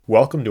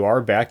Welcome to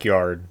our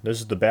backyard. This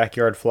is the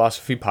Backyard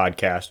Philosophy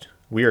Podcast.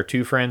 We are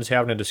two friends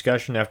having a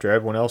discussion after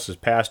everyone else has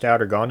passed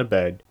out or gone to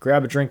bed.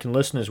 Grab a drink and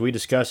listen as we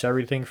discuss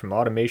everything from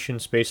automation,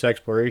 space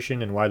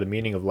exploration, and why the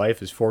meaning of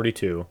life is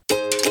 42.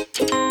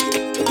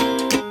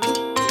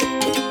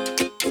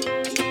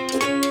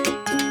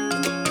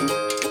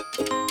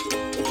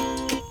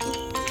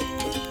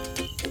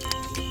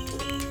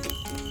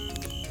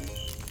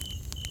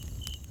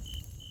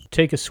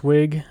 Take a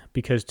swig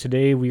because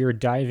today we are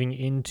diving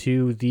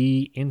into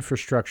the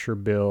infrastructure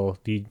bill,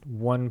 the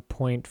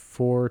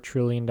 $1.4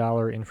 trillion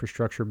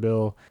infrastructure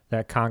bill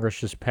that Congress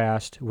just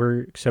passed.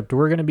 Except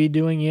we're going to be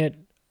doing it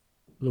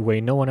the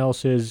way no one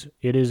else is.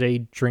 It is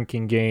a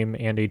drinking game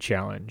and a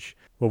challenge.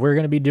 What we're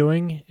going to be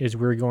doing is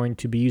we're going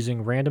to be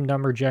using random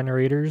number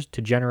generators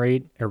to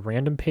generate a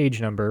random page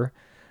number,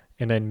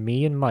 and then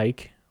me and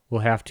Mike will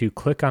have to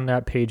click on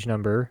that page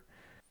number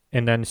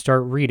and then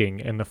start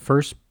reading. And the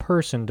first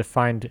person to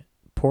find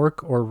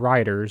pork or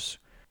riders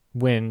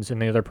wins,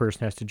 and the other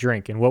person has to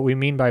drink. And what we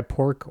mean by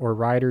pork or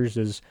riders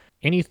is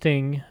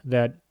anything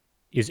that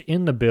is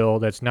in the bill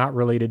that's not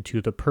related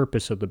to the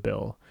purpose of the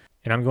bill.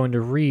 And I'm going to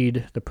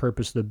read the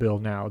purpose of the bill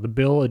now. The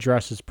bill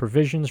addresses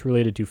provisions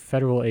related to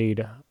federal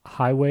aid,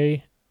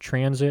 highway,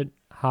 transit,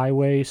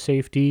 highway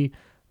safety,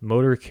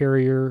 motor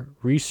carrier,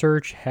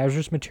 research,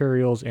 hazardous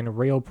materials, and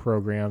rail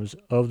programs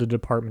of the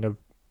Department of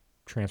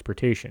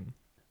Transportation.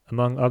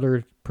 Among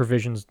other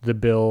provisions, the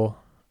bill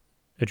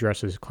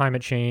addresses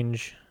climate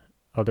change,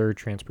 other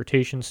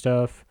transportation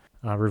stuff,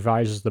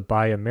 revises the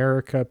Buy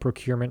America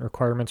procurement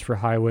requirements for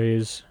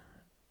highways,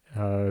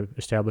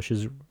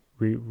 establishes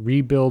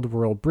rebuild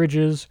rural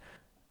bridges,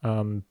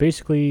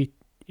 basically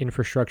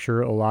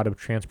infrastructure, a lot of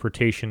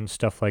transportation,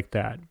 stuff like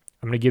that.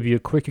 I'm going to give you a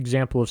quick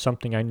example of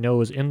something I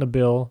know is in the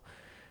bill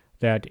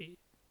that,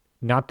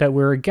 not that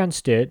we're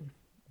against it,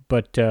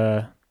 but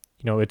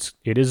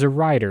it is a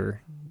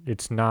rider.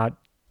 It's not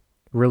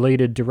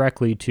related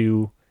directly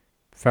to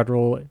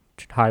federal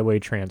highway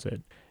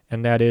transit.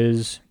 And that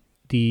is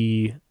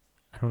I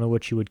don't know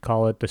what you would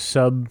call it,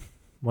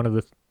 one of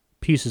the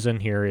pieces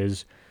in here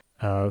is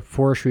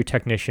forestry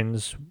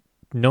technicians,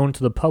 known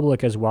to the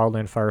public as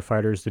wildland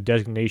firefighters. The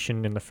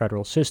designation in the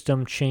federal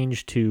system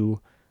changed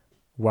to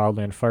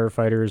wildland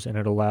firefighters, and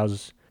it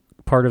allows,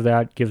 part of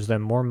that gives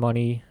them more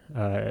money,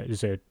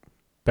 is a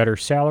better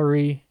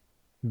salary,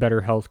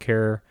 better health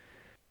care,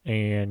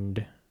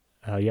 and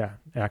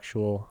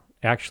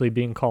actually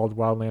being called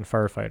wildland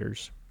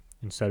firefighters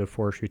instead of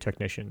forestry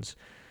technicians.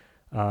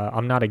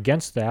 I'm not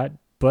against that,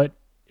 but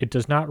it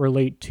does not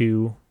relate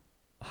to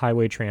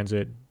highway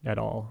transit at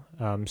all.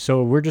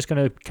 So we're just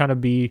going to kind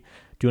of be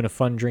doing a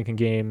fun drinking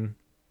game,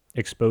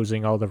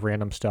 exposing all the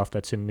random stuff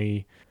that's in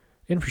the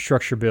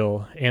infrastructure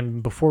bill.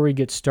 And before we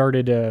get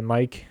started,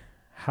 Mike,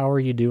 how are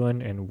you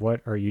doing and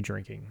what are you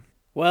drinking?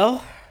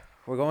 Well,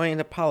 we're going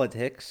into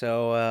politics,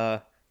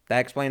 so that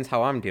explains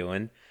how I'm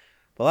doing.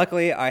 But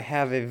luckily, I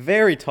have a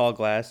very tall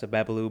glass of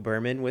Babalu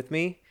bourbon with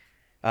me.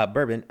 What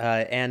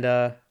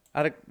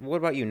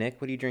about you,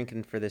 Nick? What are you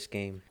drinking for this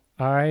game?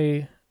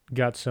 I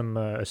got some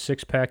a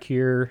 6-pack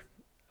here.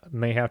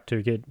 May have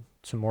to get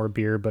some more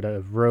beer, but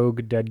a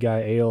Rogue Dead Guy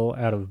Ale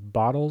out of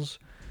bottles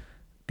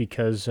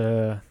because,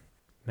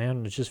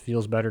 man, it just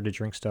feels better to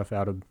drink stuff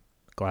out of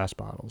glass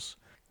bottles.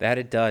 That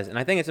it does. And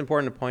I think it's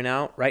important to point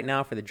out right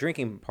now for the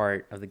drinking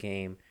part of the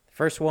game, the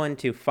first one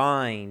to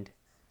find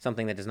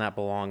something that does not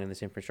belong in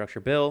this infrastructure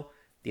bill,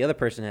 the other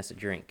person has to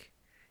drink.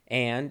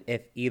 And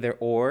if either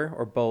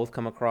or both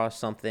come across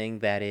something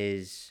that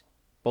is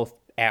both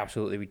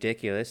absolutely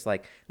ridiculous,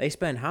 like they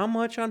spend how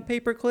much on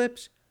paper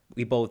clips,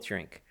 we both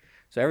drink.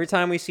 So every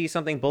time we see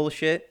something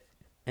bullshit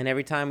and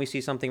every time we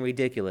see something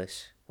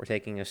ridiculous, we're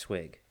taking a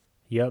swig.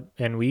 Yep,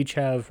 and we each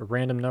have a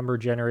random number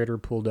generator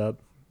pulled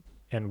up,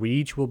 and we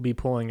each will be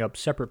pulling up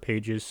separate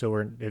pages, so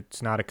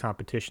it's not a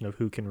competition of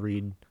who can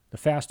read the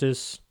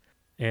fastest.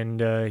 And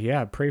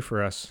pray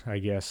for us, I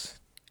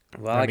guess.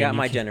 Well, I got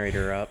my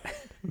generator up.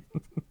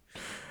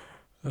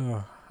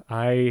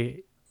 I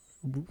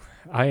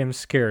am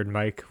scared,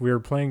 Mike. We are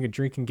playing a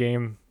drinking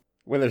game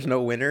Where there's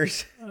no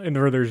winners. and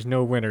where there's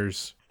no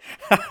winners.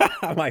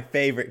 My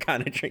favorite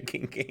kind of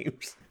drinking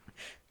games.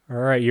 All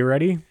right, you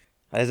ready?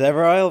 As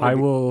ever, I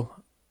will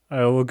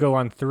go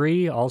on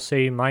 3. I'll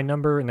say my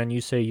number, and then you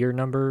say your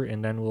number,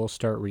 and then we'll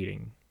start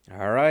reading.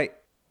 All right.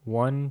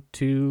 1,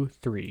 2,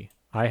 3.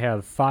 I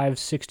have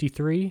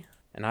 563.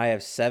 And I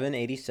have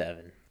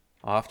 787.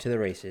 Off to the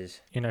races.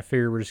 And I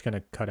figure we're just going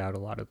to cut out a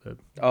lot of the...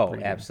 Oh,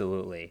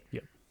 absolutely.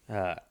 Yep.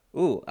 I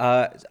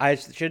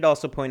should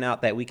also point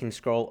out that we can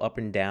scroll up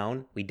and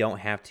down. We don't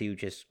have to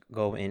just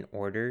go in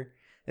order.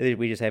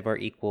 We just have our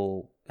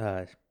equal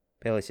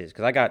places.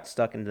 Because I got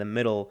stuck in the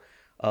middle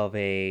of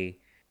a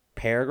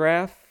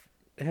paragraph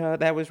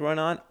that was run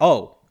on.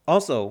 Oh,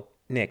 also,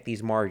 Nick,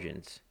 these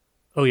margins.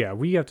 Oh, yeah,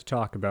 we have to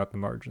talk about the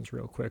margins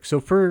real quick.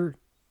 So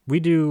we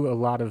do a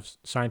lot of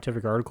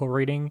scientific article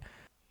rating,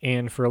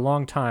 and for a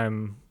long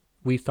time,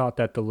 we thought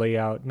that the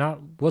layout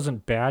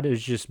wasn't bad,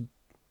 it's just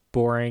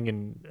boring,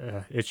 and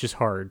it's just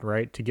hard,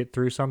 right, to get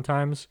through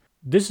sometimes.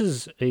 this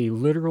is a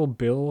literal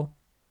bill,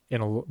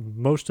 and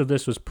most of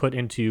this was put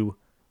into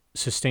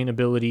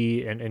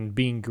sustainability and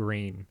being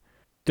green.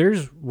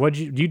 There's what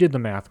you did the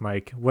math,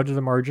 Mike. What are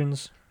the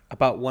margins?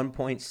 About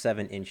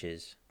 1.7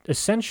 inches.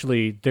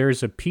 Essentially,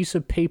 there's a piece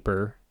of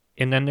paper,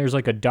 and then there's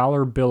like a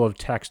dollar bill of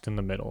text in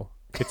the middle.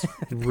 It's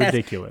That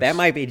ridiculous.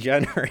 might be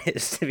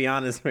generous, to be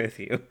honest with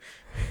you.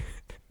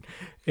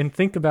 And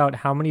think about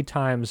how many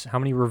times, how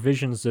many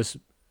revisions this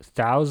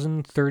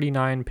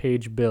 1,039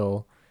 page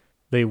bill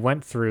they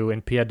went through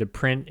and had to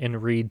print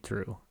and read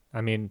through.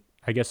 I mean,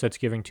 I guess that's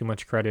giving too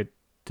much credit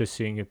to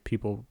seeing if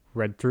people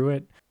read through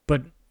it,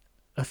 but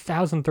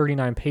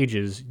 1,039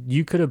 pages,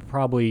 you could have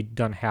probably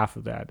done half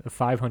of that,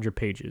 500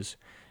 pages.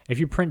 If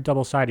you print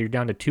double sided, you're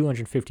down to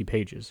 250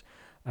 pages.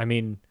 I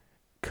mean,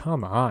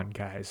 come on,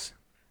 guys.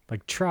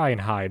 Like, try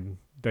and hide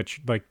that.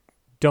 Like,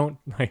 don't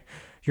like.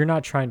 You're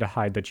not trying to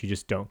hide that you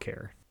just don't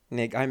care.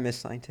 Nick, I miss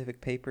scientific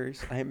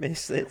papers. I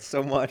miss it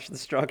so much, the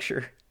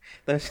structure.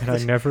 Those, And I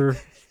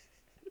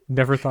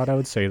never thought I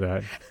would say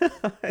that.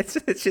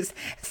 it's just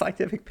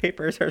scientific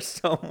papers are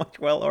so much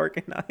well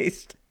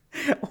organized.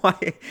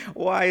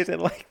 Why is it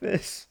like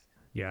this?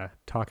 Yeah,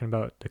 talking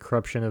about the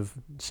corruption of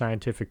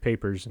scientific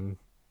papers, and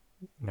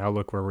now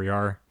look where we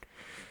are.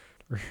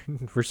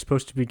 We're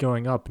supposed to be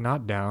going up,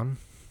 not down.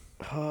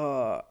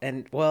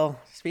 And well,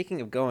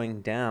 speaking of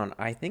going down,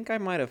 I think I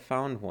might have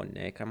found one,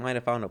 Nick. I might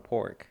have found a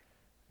pork.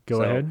 Go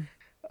So,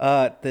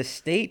 ahead. the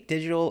State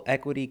Digital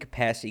Equity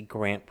Capacity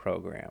Grant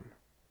Program.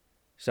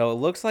 So it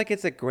looks like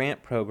it's a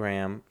grant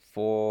program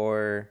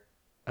for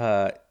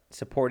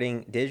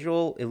supporting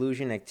digital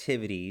illusion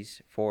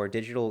activities for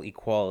digital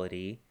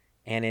equality,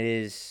 and it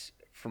is,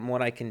 from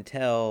what I can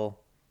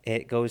tell,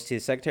 it goes to the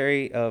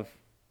Secretary of.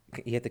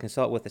 You have to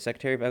consult with the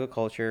Secretary of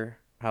Agriculture,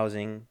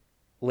 Housing,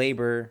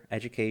 Labor,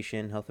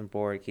 Education, Health and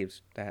Board. It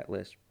keeps that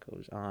list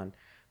goes on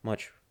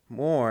much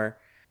more,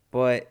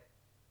 but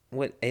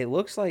what it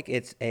looks like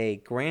it's a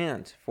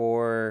grant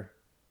for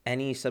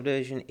any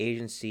subdivision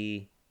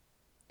agency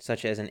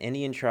such as an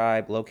Indian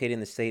tribe located in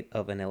the state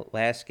of an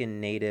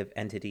Alaskan Native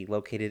entity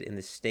located in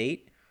the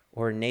state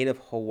or a Native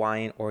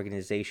Hawaiian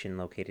organization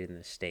located in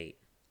the state.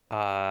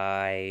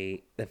 The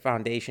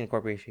foundation,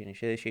 corporation,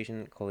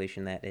 association,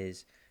 coalition that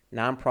is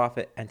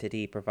nonprofit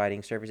entity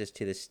providing services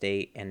to the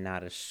state and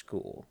not a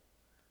school.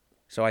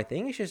 So I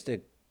think it's just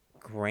a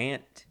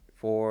grant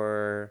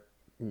for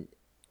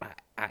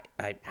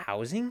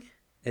housing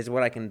is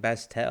what I can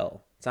best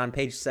tell. It's on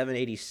page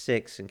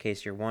 786 in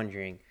case you're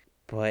wondering.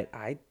 But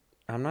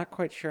I'm not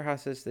quite sure how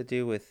this has to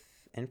do with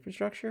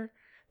infrastructure.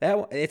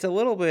 That it's a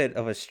little bit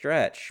of a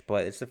stretch,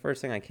 but it's the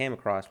first thing I came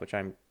across, which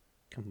I'm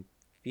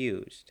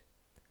confused.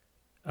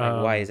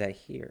 Like, why is Um, that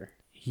here?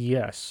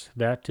 yes,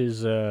 that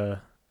is.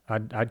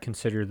 I'd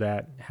consider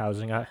that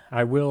housing.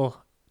 I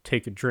will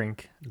take a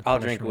drink. The I'll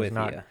drink punishment is with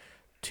not you.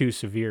 too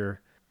severe.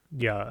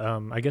 Yeah.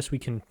 I guess we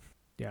can.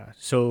 Yeah.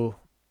 So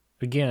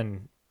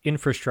again,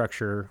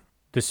 infrastructure.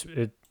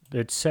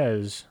 It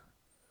says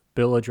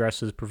bill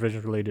addresses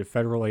provisions related to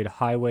federal aid,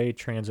 highway,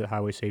 transit,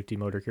 highway safety,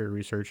 motor carrier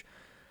research,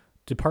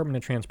 Department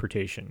of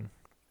Transportation.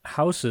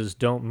 Houses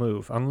don't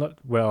move unless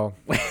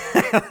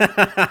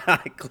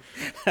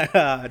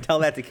Tell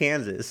that to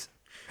Kansas.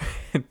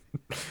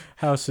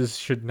 houses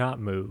should not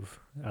move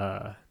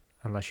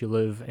unless you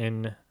live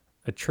in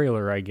a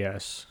trailer, I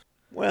guess,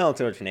 Well,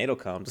 until a tornado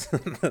comes.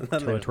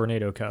 till a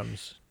tornado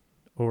comes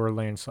or a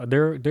landslide.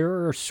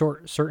 There are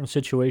certain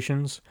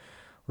situations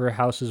where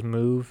houses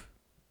move,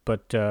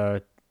 but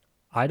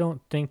I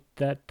don't think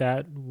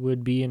that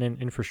would be in an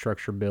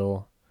infrastructure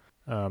bill.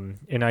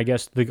 And I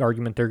guess the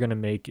argument they're going to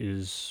make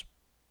is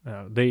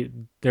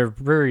they're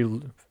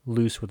very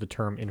loose with the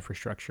term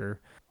infrastructure.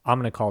 I'm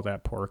going to call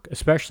that pork,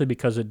 especially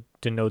because it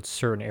denotes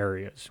certain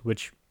areas,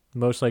 which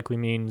most likely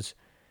means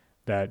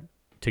that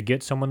to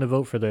get someone to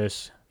vote for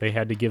this, they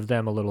had to give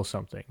them a little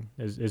something.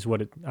 Is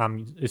what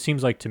it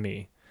seems like to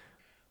me.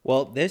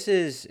 Well, this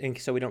is, and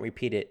so we don't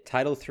repeat it,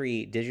 Title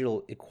III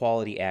Digital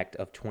Equality Act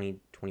of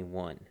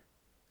 2021.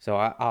 So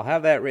I'll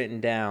have that written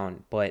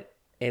down, but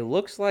it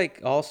looks like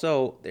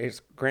also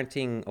there's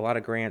granting a lot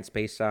of grants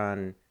based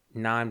on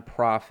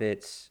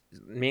nonprofits,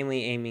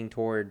 mainly aiming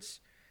towards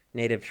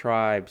native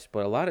tribes,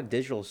 but a lot of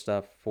digital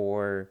stuff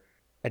for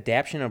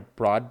adaption of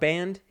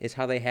broadband is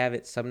how they have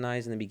it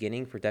summarized in the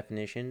beginning for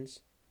definitions.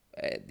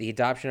 The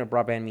adoption of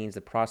broadband means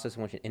the process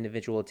in which an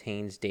individual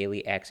attains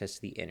daily access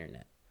to the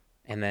internet,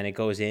 and then it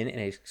goes in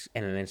and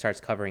then it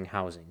starts covering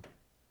housing.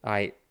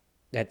 I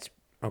that's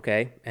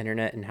okay.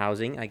 Internet and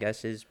housing, I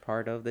guess, is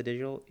part of the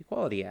Digital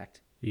Equality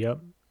Act. Yep.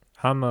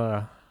 I'm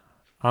uh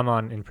I'm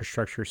on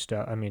infrastructure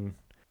stuff. I mean,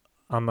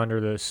 I'm under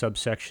the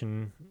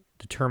subsection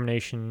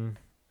determination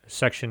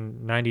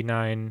section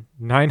 99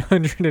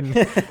 900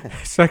 and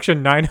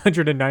section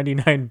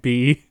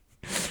 999B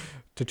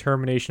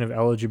determination of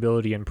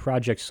eligibility and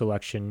project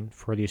selection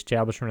for the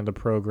establishment of the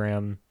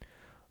program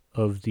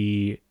of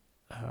the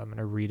I'm going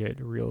to read it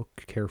real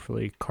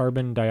carefully.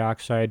 Carbon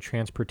Dioxide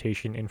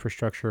Transportation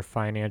Infrastructure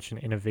Finance and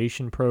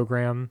Innovation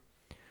Program,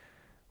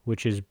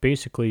 which is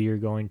basically you're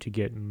going to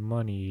get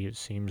money, it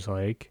seems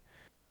like.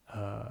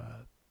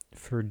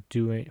 for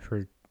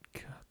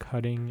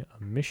cutting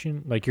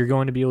emission. Like you're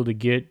going to be able to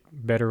get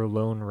better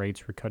loan rates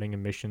for cutting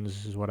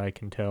emissions, is what I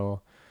can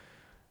tell.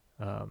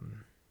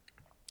 Um,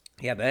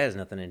 Yeah, that has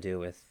nothing to do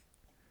with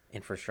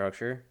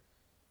infrastructure.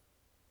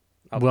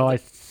 well, I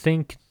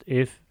think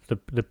if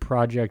the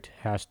project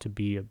has to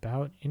be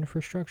about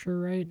infrastructure,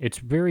 right? It's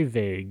very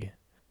vague.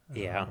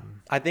 Yeah.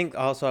 Um, I think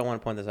also I want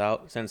to point this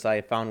out. Since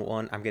I found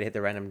one, I'm gonna hit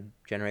the random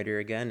generator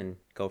again and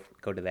go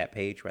to that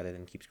page rather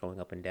than keep scrolling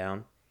up and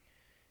down.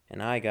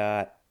 And I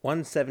got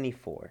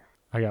 174.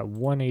 I got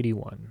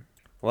 181.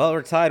 Well,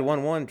 we're tied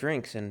 1-1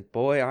 drinks, and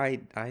boy, I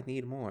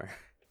need more.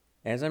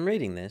 As I'm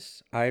reading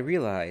this, I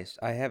realized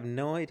I have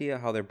no idea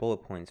how their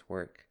bullet points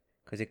work,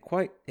 because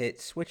it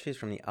switches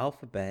from the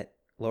alphabet,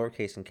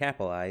 lowercase and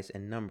capitalized,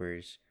 and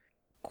numbers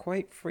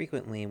quite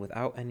frequently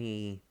without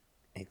any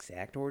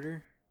exact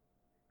order.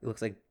 It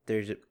looks like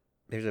there's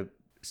a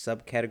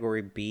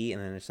subcategory B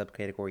and then a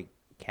subcategory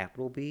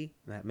capital B.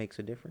 That makes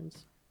a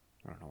difference.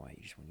 I don't know why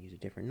you just want to use a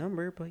different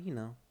number, but you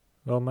know.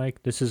 Well,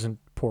 Mike, this isn't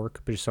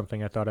pork, but it's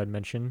something I thought I'd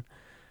mention.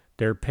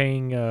 They're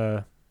paying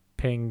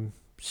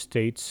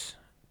states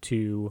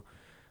to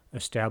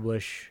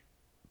establish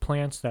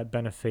plants that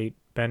benefit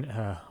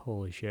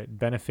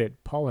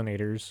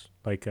pollinators,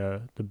 like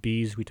the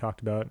bees we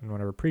talked about in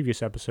one of our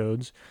previous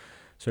episodes.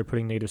 So they're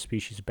putting native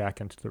species back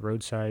into the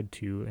roadside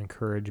to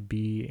encourage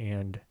bee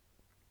and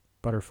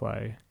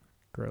butterfly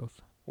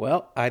growth.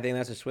 Well, I think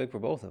that's a swig for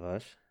both of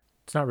us.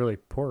 It's not really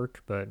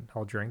pork, but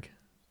I'll drink.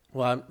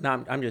 Well,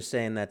 I'm just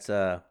saying that's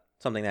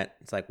something that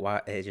it's like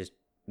why it's just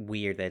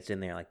weird that it's in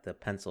there, like the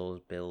pencils,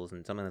 bills,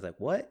 and something that's like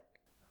what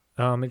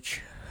It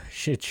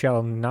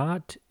shall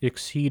not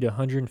exceed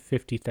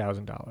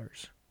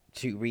 $150,000.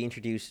 to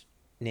reintroduce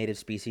native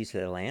species to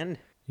the land.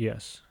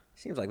 Yes.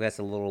 Seems like that's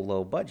a little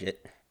low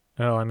budget.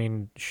 Oh, I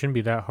mean, it shouldn't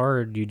be that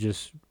hard. You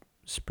just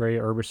spray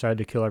herbicide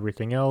to kill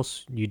everything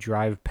else. You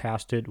drive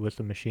past it with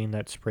a machine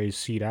that sprays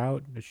seed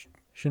out. It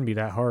shouldn't be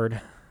that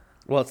hard.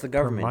 Well, it's the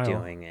government mile.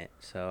 doing it,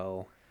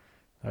 so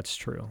That's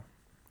true.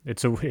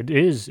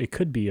 It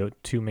could be a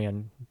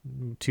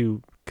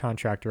two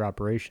contractor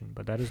operation,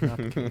 but that is not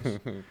the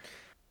case.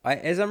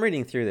 As I'm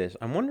reading through this,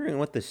 I'm wondering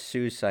what the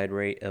suicide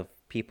rate of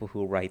people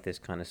who write this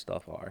kind of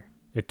stuff are.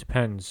 It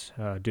depends.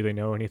 Do they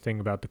know anything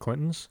about the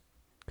Clintons?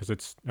 Because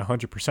it's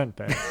 100%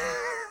 that.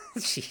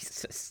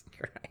 Jesus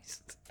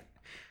Christ.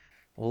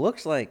 Well,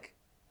 looks like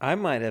I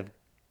might have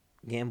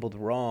gambled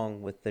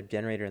wrong with the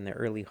generator in the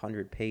early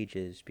 100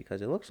 pages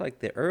because it looks like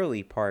the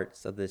early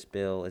parts of this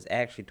bill is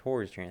actually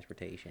towards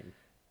transportation.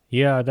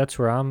 Yeah, that's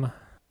where I'm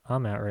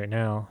at right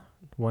now.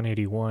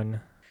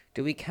 181.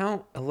 Do we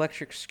count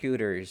electric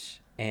scooters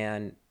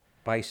and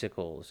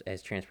bicycles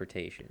as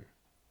transportation?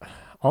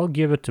 I'll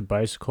give it to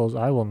bicycles.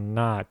 I will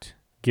not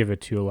give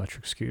it to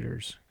electric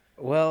scooters.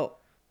 Well,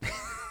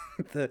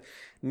 the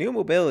new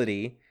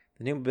mobility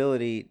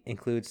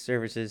includes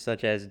services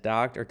such as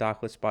docked or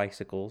dockless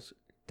bicycles,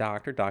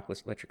 docked or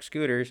dockless electric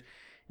scooters,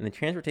 and the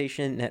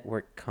transportation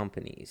network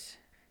companies.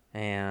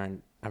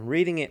 And I'm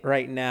reading it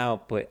right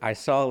now, but I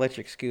saw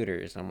electric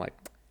scooters. I'm like,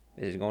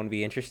 this is going to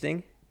be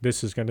interesting.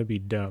 This is going to be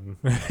dumb.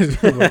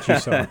 What you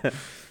saw.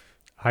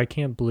 I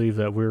can't believe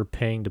that we're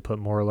paying to put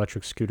more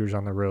electric scooters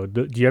on the road.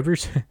 Do you ever?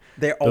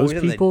 They're always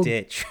in the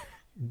ditch.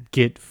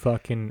 Get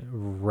fucking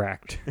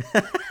wrecked.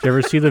 Do you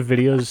ever see the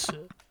videos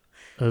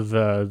of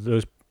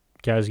those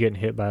guys getting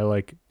hit by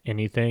like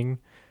anything?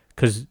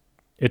 Because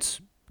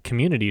it's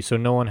community, so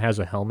no one has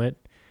a helmet,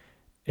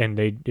 and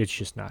it's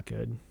just not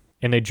good.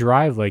 And they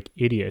drive like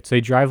idiots.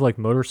 They drive like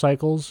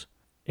motorcycles,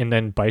 and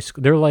then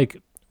they're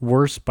like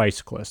worse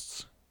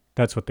bicyclists.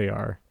 That's what they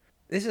are.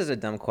 This is a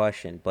dumb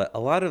question, but a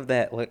lot of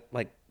that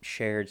like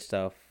shared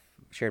stuff,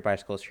 shared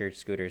bicycles, shared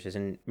scooters is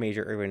in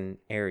major urban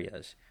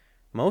areas.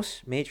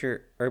 Most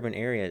major urban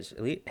areas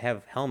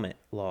have helmet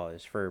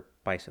laws for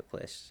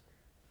bicyclists.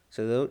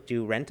 So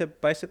do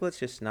rent-a-bicyclists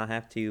just not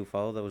have to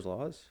follow those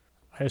laws?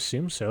 I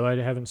assume so. I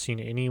haven't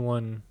seen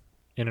anyone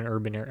in an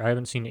urban area. I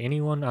haven't seen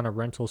anyone on a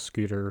rental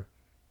scooter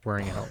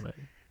wearing a helmet.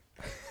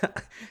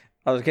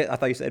 I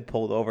thought you said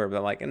pulled over, but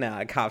I'm like,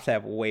 nah, cops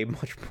have way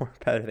much more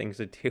better things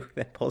to do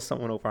than pull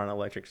someone over on an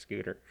electric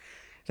scooter.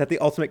 Is that the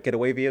ultimate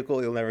getaway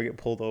vehicle? You'll never get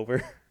pulled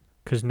over.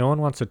 Because no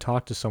one wants to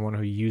talk to someone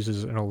who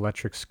uses an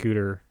electric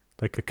scooter,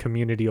 like a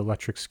community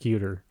electric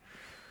scooter.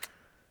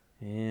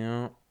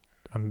 Yeah.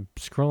 I'm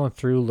scrolling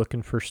through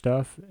looking for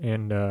stuff,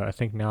 and I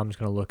think now I'm just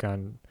going to look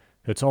on.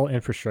 It's all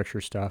infrastructure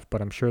stuff,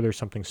 but I'm sure there's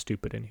something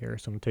stupid in here,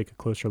 so I'm going to take a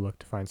closer look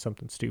to find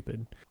something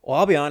stupid. Well,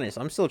 I'll be honest.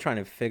 I'm still trying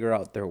to figure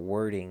out their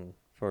wording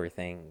for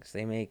things.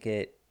 They make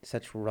it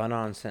such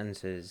run-on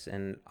sentences,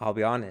 and I'll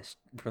be honest.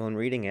 When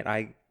reading it,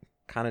 I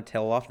kind of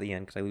tail off at the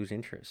end because I lose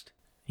interest.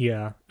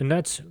 Yeah, and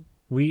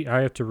I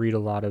have to read a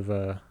lot of,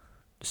 the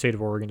state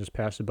of Oregon just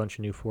passed a bunch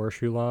of new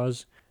forestry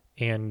laws,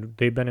 and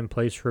they've been in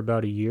place for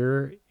about a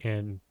year,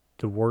 and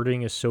the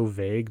wording is so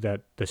vague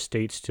that the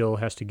state still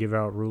has to give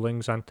out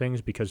rulings on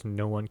things because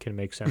no one can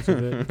make sense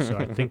of it. So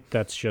I think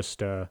that's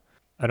just, I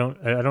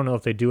don't know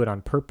if they do it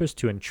on purpose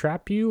to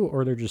entrap you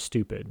or they're just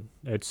stupid.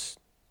 It's,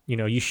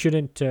 you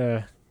shouldn't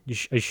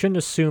I shouldn't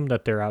assume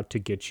that they're out to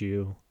get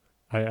you.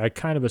 I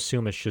kind of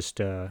assume it's just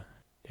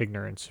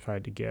ignorance, if I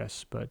had to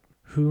guess, but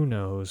who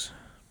knows?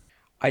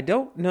 I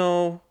don't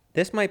know.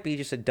 This might be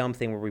just a dumb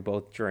thing where we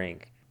both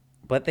drink,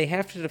 but they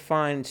have to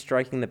define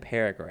striking the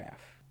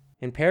paragraph.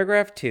 In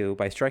paragraph 2,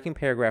 by striking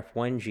paragraph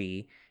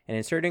 1G and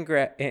inserting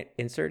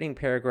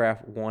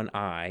paragraph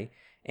 1I,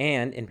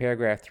 and in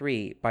paragraph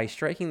 3, by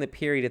striking the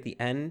period at the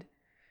end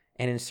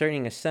and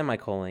inserting a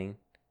semicolon,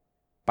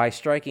 by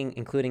striking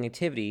including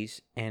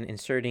activities and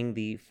inserting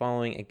the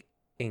following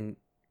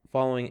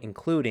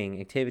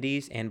including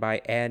activities, and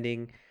by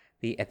adding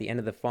the at the end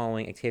of the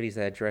following activities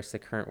that address the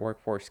current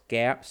workforce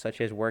gap,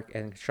 such as work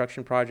and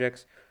construction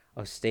projects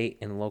of state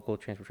and local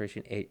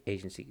transportation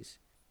agencies.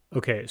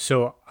 Okay,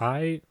 so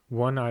I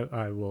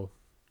will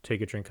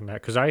take a drink on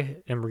that because I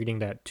am reading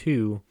that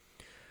too.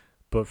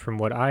 But from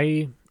what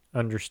I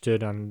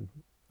understood on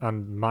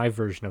my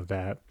version of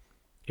that,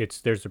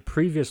 there's a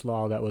previous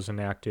law that was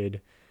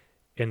enacted,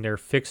 and they're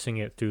fixing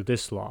it through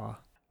this law.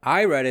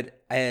 I read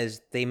it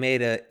as they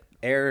made a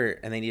error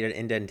and they needed an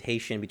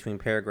indentation between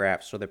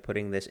paragraphs, so they're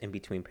putting this in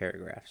between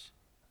paragraphs.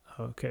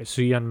 Okay,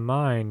 so yeah, on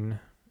mine,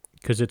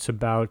 because it's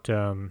about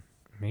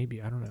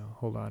maybe I don't know.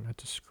 Hold on, I have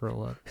to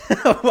scroll up.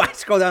 I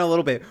scroll down a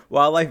little bit.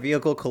 Wildlife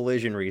vehicle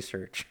collision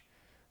research.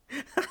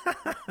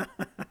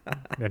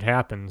 It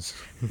happens.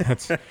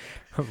 That's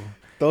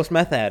Those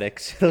meth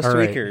addicts, those all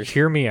right. tweakers.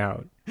 Hear me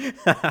out.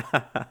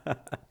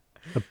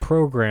 A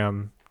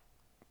program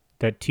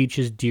that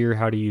teaches deer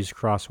how to use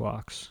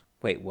crosswalks.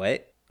 Wait,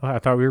 what? Oh, I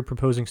thought we were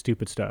proposing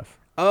stupid stuff.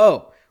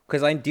 Oh,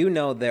 because I do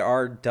know there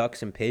are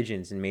ducks and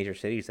pigeons in major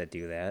cities that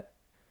do that,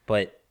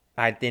 but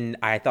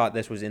I thought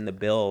this was in the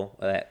bill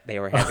that they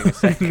were having a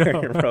second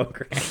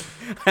program.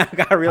 I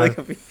got really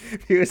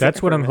confused.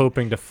 That's what I'm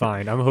hoping to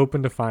find. I'm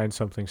hoping to find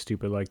something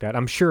stupid like that.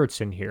 I'm sure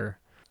it's in here.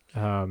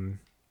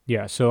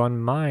 Yeah. So on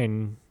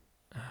mine,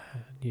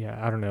 yeah,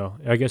 I don't know.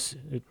 I guess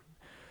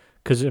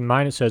because in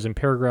mine it says in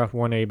paragraph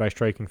 1A by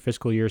striking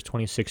fiscal years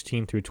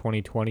 2016 through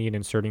 2020 and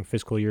inserting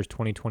fiscal years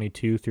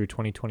 2022 through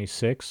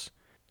 2026.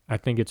 I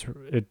think it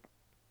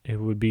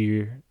would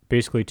be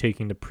basically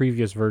taking the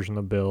previous version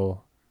of the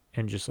bill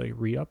and just like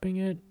re-upping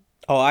it.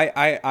 Oh,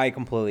 I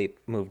completely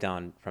moved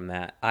on from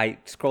that. I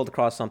scrolled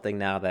across something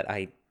now that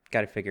I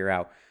got to figure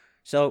out.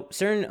 So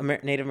certain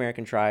Native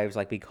American tribes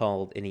like be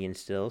called Indians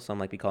still. Some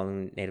like be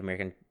called Native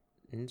Americans,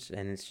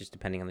 and it's just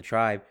depending on the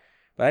tribe.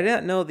 But I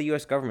didn't know the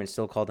U.S. government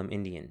still called them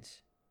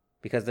Indians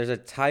because there's a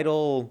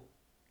title.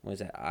 What is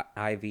that?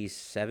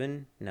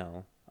 IV-7?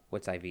 No.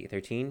 What's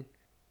IV-13?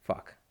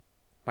 Fuck.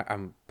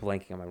 I'm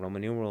blanking on my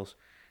Roman numerals.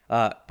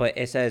 But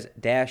it says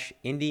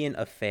 -Indian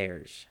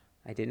Affairs.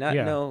 I did not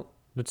know.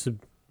 That's the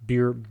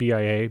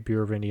BIA,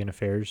 Bureau of Indian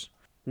Affairs.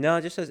 No,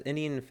 it just says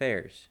Indian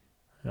Affairs.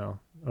 No.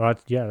 Well,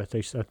 yeah,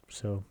 they said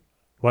so.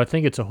 Well, I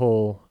think it's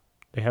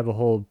they have a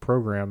whole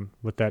program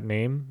with that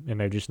name, and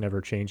they just never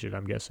changed it,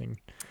 I'm guessing.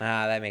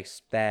 That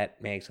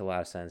makes a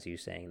lot of sense, you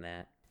saying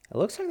that. It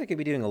looks like they could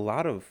be doing a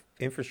lot of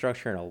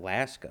infrastructure in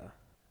Alaska.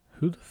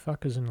 Who the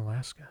fuck is in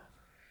Alaska?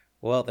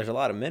 Well, there's a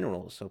lot of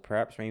minerals, so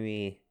perhaps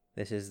maybe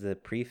this is the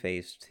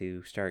preface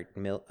to start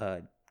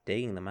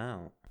digging them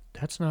out.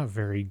 That's not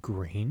very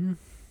green.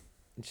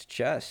 It's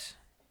just,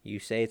 you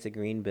say it's a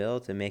green bill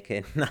to make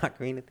it not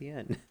green at the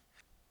end.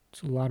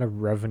 It's a lot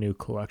of revenue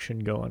collection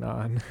going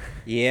on.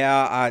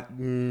 Yeah,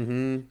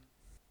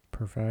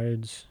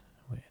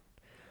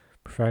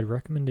 Provide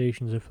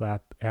recommendations if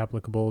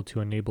applicable to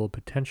enable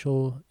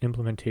potential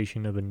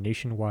implementation of a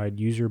nationwide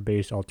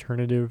user-based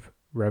alternative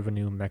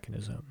revenue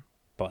mechanism.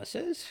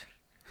 Buses?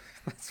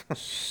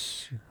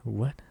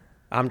 What?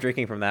 I'm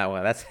drinking from that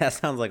one. That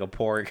sounds like a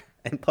pork.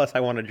 And plus, I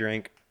want to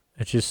drink.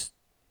 It's just,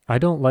 I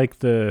don't like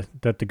that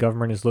the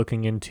government is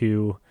looking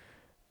into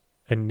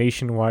a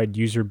nationwide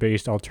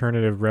user-based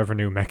alternative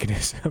revenue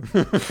mechanism.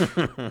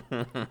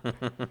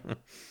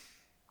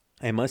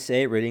 I must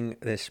say, reading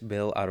this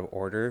bill out of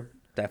order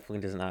definitely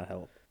does not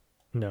help.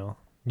 No.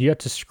 You have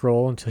to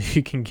scroll until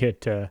you can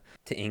get to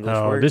English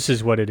words? This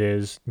is what it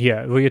is.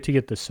 Yeah, we have to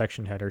get the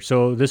section header.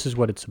 So this is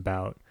what it's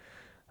about.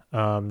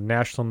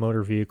 National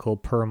Motor Vehicle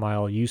Per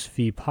Mile Use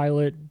Fee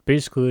Pilot.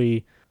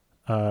 Basically,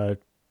 the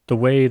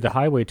way the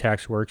highway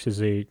tax works is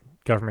the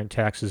government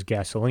taxes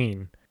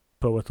gasoline.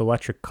 But with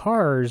electric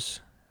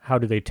cars, how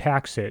do they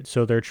tax it?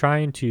 So they're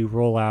trying to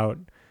roll out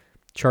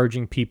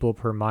charging people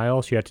per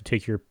mile. So you have to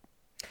take your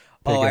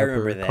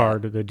car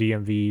to the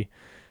DMV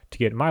to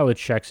get mileage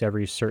checks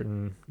every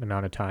certain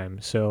amount of time.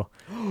 So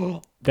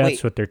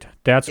that's what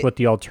what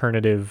the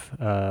alternative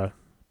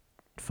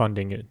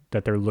funding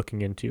that they're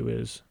looking into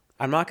is.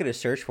 I'm not going to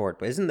search for it,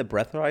 but isn't the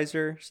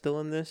breathalyzer still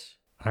in this?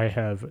 I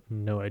have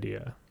no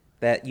idea.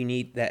 That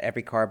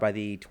every car by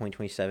the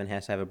 2027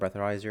 has to have a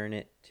breathalyzer in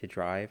it to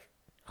drive?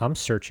 I'm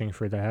searching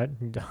for that.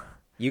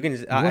 You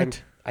can.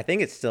 I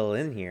think it's still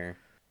in here.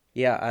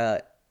 Yeah,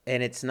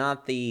 and it's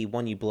not the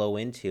one you blow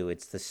into.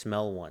 It's the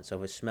smell one. So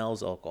if it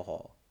smells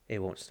alcohol, it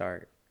won't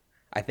start.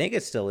 I think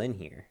it's still in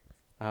here.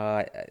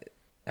 I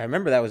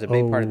remember that was a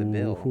big part of the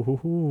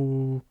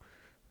bill.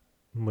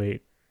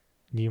 Wait,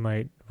 you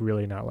might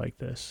really not like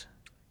this.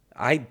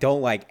 I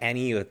don't like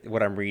any of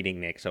what I'm reading,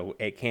 Nick, so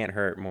it can't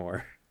hurt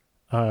more.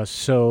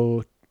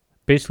 So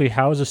basically,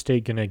 how is a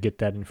state going to get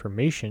that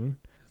information?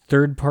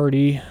 Third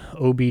party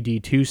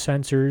OBD2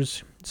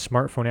 sensors,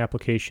 smartphone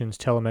applications,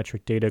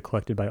 telemetric data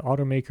collected by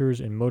automakers,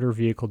 and motor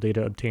vehicle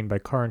data obtained by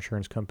car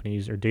insurance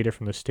companies, or data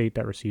from the state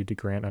that received a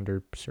grant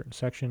under a certain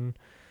section,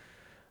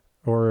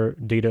 or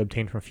data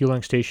obtained from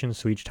fueling stations.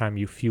 So each time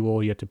you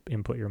fuel, you have to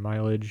input your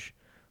mileage,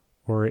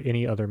 or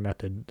any other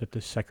method that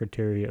the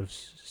Secretary of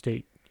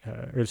State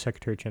or the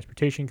Secretary of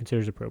Transportation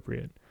considers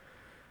appropriate.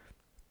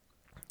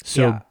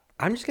 So Yeah,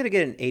 I'm just gonna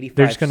get an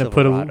they're just 85 gonna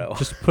Silverado.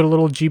 put a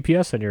little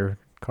GPS in your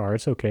car.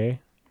 It's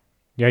okay.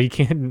 Yeah, you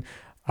can.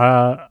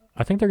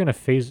 I think they're gonna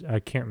phase.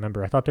 I can't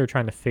remember. I thought they were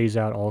trying to phase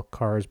out all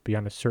cars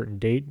beyond a certain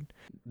date.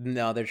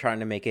 No, they're trying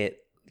to make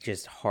it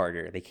just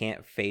harder. They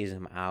can't phase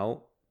them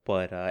out,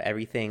 but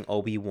everything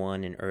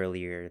OB1 and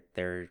earlier,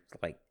 they're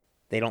like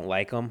they don't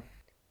like them. Yeah,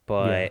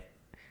 But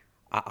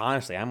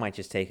honestly, I might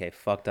just take a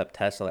fucked up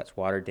Tesla that's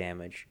water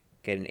damage,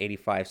 get an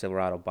 85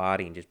 Silverado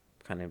body, and just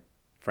kind of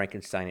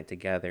Frankenstein it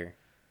together.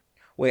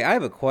 Wait, I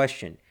have a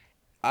question.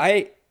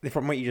 I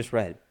From what you just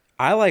read,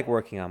 I like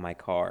working on my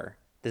car.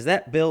 Does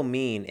that bill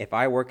mean if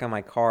I work on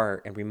my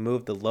car and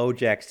remove the low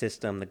jack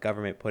system the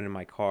government put in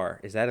my car,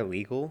 is that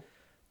illegal?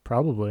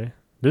 probably.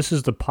 This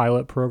is the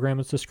pilot program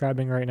it's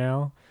describing right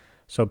now,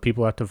 so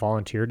people have to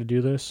volunteer to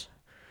do this.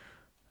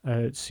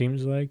 It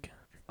seems like,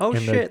 Oh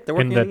and that shit, they're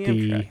working on the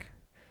Amtrak.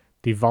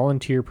 the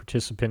volunteer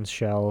participants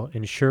shall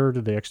ensure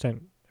to the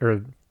extent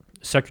or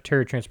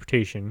Secretary of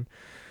Transportation,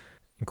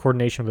 in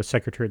coordination with the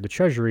Secretary of the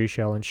Treasury,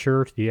 shall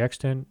ensure to the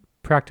extent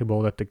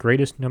practicable that the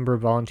greatest number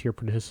of volunteer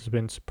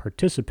participants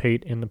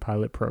participate in the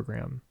pilot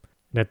program,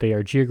 that they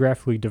are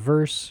geographically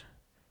diverse,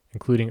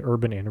 including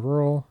urban and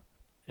rural,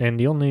 and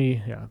the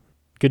only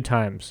good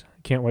times.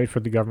 Can't wait for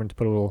the government to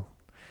put a little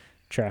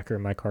tracker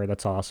in my car.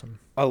 That's awesome.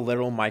 A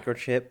literal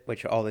microchip,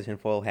 which all the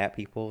tinfoil hat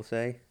people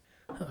say.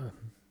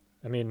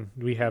 I mean,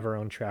 we have our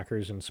own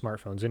trackers and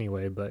smartphones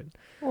anyway, but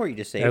Or you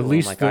disable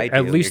them like I at do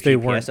and your least they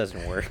GPS weren't.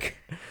 doesn't work.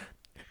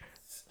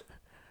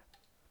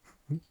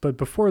 But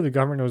before the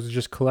government was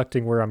just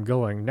collecting where I'm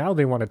going. Now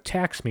they want to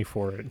tax me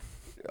for it.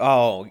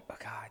 Oh,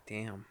 god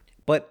damn.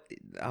 But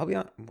I'll be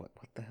on. What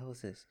the hell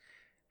is this?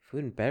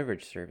 Food and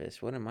beverage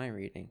service. What am I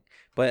reading?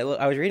 But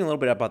I was reading a little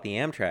bit about the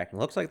Amtrak, and it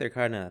looks like they're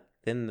kind of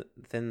thin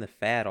the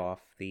fat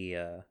off the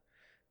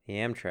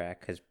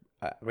Amtrak because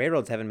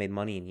railroads haven't made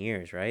money in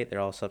years, right? They're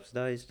all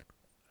subsidized.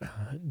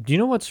 Do you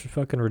know what's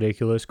fucking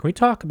ridiculous? Can we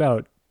talk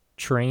about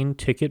train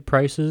ticket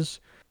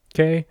prices?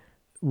 Okay,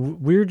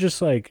 we're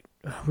just like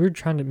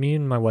me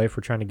and my wife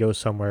were trying to go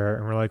somewhere,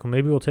 and we're like, well,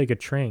 maybe we'll take a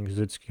train because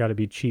it's got to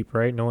be cheap,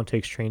 right? No one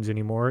takes trains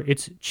anymore.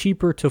 It's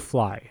cheaper to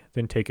fly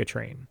than take a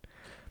train.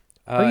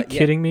 Are you Yeah.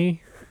 kidding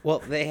me? Well,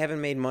 they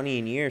haven't made money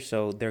in years,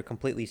 so they're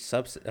completely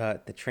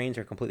the trains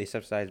are completely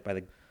subsidized by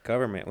the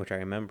government, which I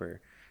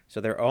remember.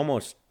 So they're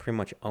almost pretty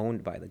much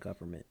owned by the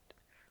government.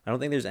 I don't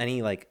think there's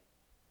any like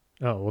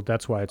Oh well,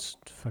 that's why it's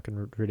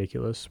fucking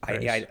ridiculous price.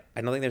 I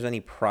don't think there's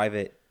any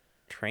private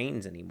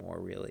trains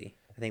anymore. Really,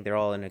 I think they're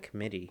all in a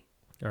committee.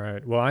 All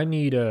right. Well, I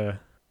need a.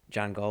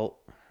 John Galt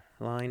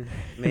line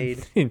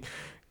made.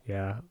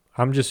 Yeah,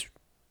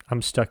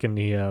 I'm stuck in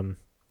the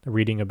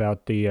reading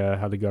about the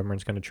how the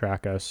government's going to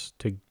track us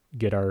to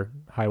get our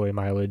highway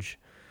mileage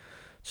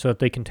so that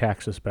they can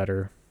tax us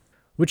better,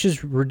 which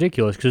is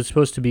ridiculous because it's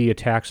supposed to be a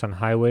tax on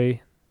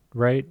highway,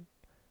 right?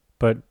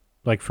 But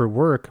like for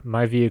work,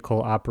 my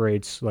vehicle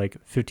operates like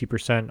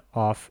 50%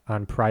 off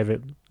on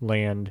private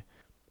land.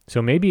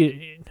 So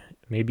maybe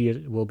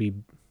it will be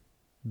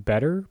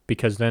better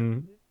because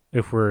then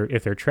if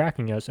they're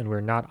tracking us and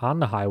we're not on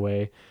the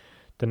highway,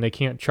 then they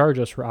can't charge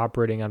us for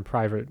operating on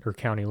private or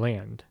county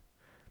land.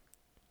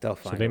 They'll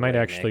So find they a might way,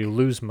 actually Nick.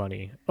 lose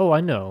money. Oh,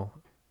 I know.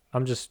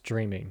 I'm just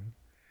dreaming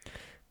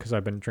because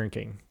I've been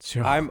drinking.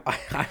 So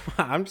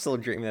I'm still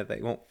dreaming that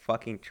they won't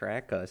fucking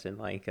track us and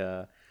like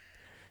the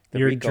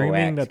you're RICO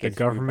dreaming Act that the gets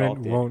government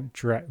revoked.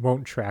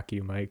 won't track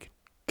you, Mike.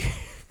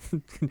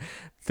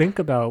 Think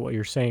about what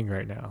you're saying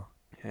right now.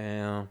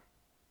 Yeah,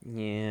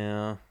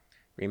 yeah.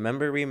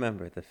 Remember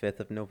the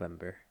 5th of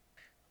November.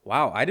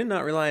 Wow, I did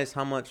not realize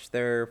how much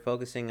they're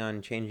focusing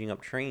on changing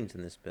up trains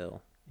in this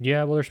bill.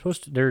 Yeah, well,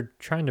 they're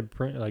trying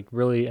to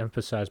really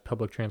emphasize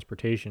public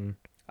transportation.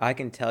 I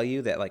can tell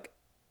you that like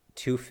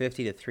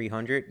 250 to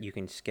 300 you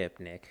can skip,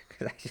 Nick,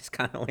 because I just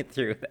kind of went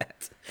through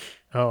that.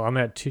 Oh, I'm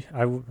at two.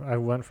 I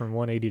went from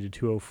 180 to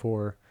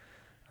 204.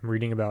 I'm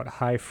reading about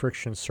high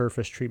friction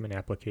surface treatment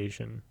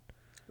application.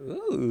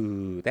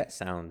 Ooh, that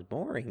sounds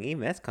boring.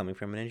 Even that's coming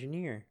from an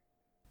engineer.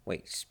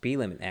 Wait, speed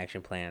limit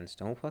action plans.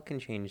 Don't fucking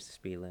change the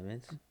speed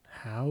limits.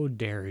 How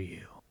dare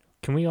you?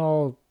 Can we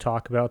all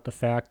talk about the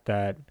fact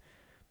that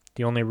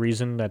the only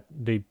reason that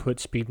they put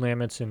speed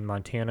limits in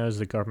Montana is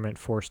the government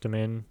forced them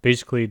in?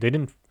 Basically, they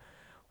didn't.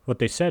 What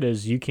they said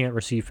is you can't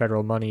receive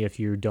federal money if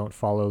you don't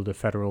follow the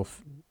federal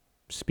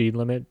speed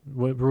limit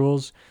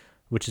rules,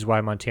 which is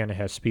why Montana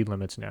has speed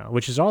limits now,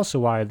 which is also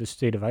why the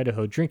state of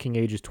Idaho drinking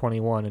age is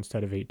 21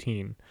 instead of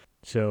 18.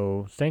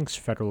 So thanks,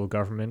 federal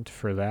government,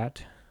 for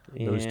that.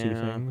 those two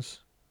Yeah, things.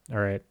 All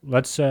right,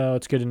 let's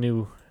get a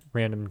new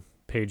random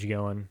page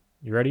going.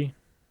 You ready?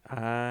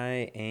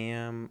 I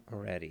am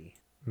ready.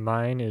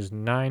 Mine is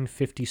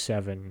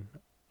 957.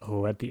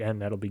 Oh, at the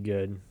end that'll be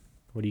good.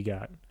 What do you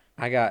got?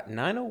 I got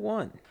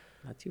 901.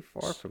 Not too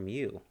far from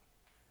you.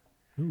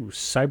 Ooh,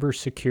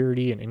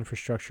 Cybersecurity and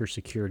Infrastructure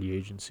Security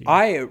Agency.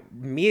 I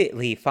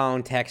immediately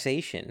found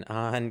taxation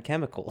on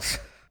chemicals.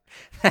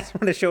 That's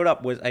when it showed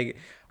up.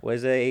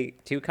 Was a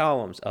two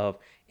columns of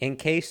in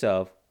case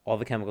of all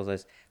the chemicals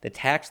list, the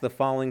tax the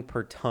following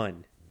per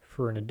ton.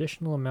 For an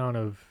additional amount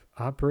of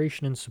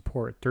operation and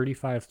support,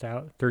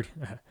 35,000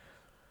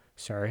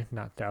 sorry,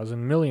 not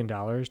thousand million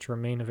dollars to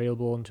remain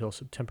available until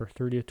September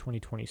 30th,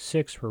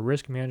 2026 for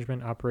risk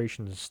management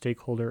operations and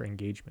stakeholder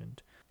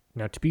engagement.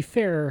 Now, to be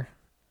fair,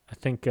 I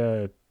think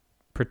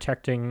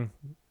protecting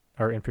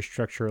our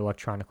infrastructure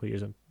electronically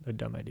isn't a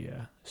dumb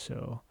idea.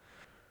 So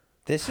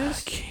This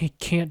is.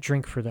 can't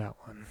drink for that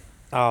one.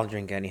 I'll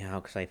drink anyhow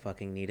because I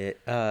fucking need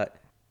it.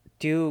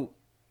 Do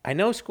I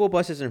know school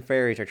buses and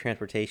ferries are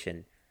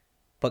transportation,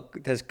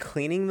 but does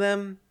cleaning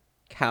them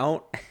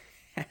count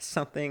as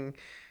something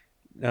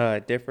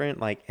different,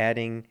 like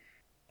adding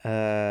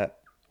uh,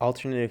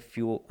 alternative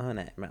fuel? Oh,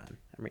 no, man,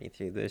 I'm reading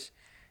through this.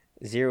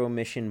 Zero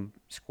emission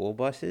school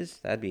buses.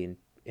 That'd be an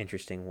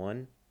interesting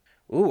one.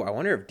 Ooh, I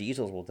wonder if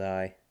diesels will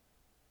die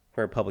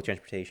for public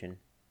transportation.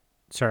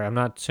 Sorry, I'm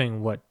not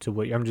saying what to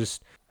what.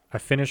 I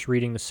finished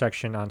reading the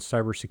section on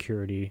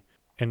cybersecurity,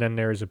 and then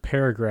there's a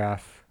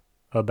paragraph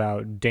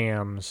about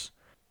dams,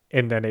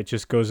 and then it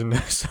just goes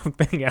into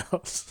something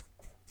else.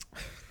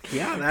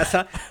 Yeah,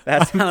 that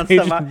On sounds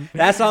page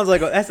that sounds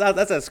like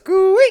that's a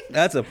squeak.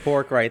 That's a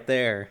pork right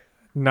there.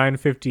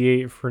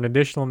 958 for an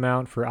additional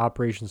amount for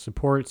operation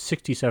support,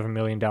 $67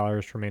 million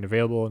to remain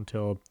available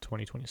until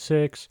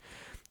 2026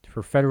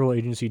 for federal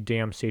agency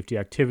dam safety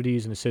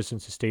activities and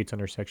assistance to states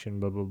under section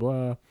blah blah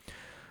blah.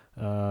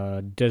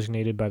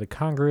 Designated by the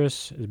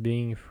Congress as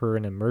being for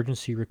an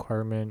emergency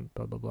requirement,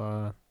 blah blah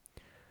blah.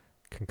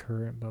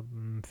 Concurrent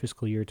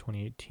fiscal year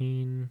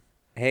 2018.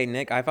 Hey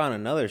Nick, I found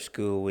another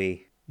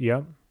scooey.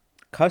 Yep.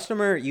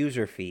 Customer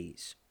user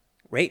fees.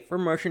 Rate for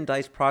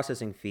merchandise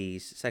processing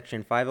fees,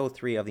 Section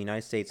 503 of the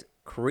United States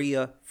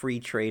Korea Free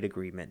Trade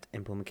Agreement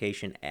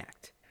Implementation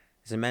Act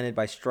is amended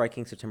by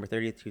striking September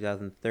 30th,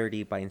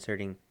 2030 by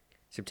inserting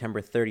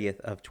September 30th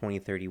of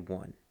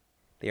 2031.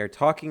 They are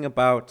talking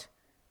about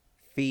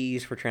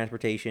fees for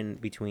transportation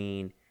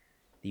between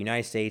the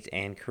United States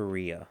and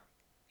Korea.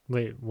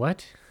 Wait,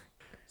 what?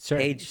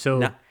 Sorry. Page So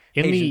no,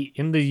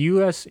 in the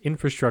U.S.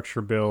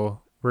 infrastructure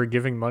bill, we're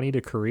giving money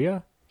to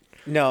Korea,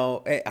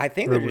 no, I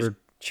think or they're just we're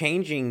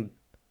changing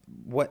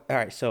what. All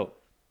right, so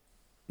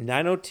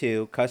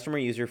 902 customer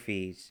user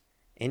fees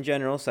in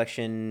general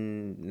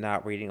section.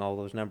 Not reading all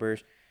those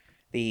numbers.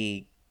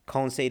 The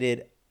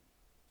stated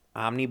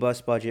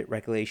Omnibus Budget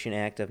Regulation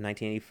Act of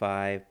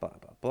 1985. Blah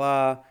blah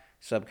blah.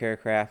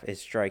 Subparagraph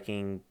is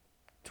striking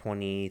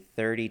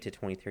 2030 to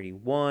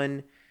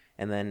 2031.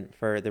 And then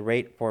for the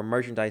rate for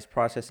merchandise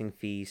processing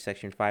fees,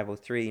 Section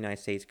 503,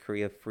 United States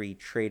Korea Free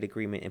Trade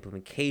Agreement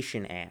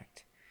Implementation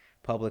Act,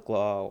 Public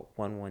Law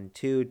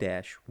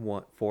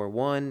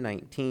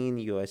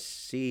 112-4119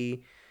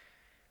 USC,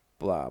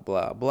 blah,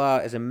 blah, blah,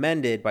 is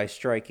amended by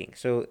striking.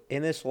 So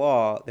in this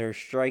law, they're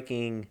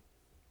striking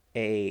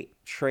a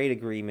trade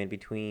agreement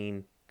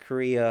between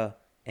Korea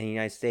and the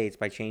United States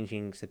by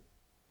changing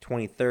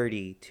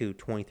 2030 to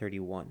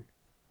 2031.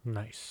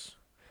 nice.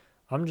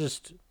 I'm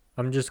just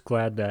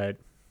glad that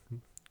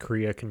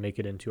Korea can make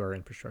it into our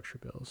infrastructure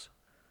bills.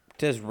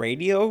 Does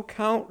radio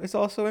count as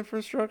also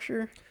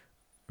infrastructure?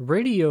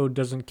 Radio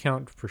doesn't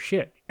count for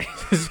shit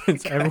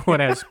since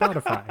everyone has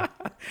Spotify.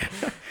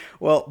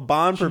 Well,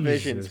 bond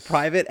provisions, Jesus.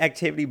 private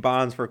activity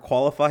bonds for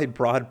qualified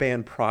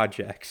broadband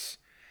projects.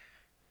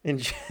 In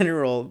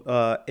general,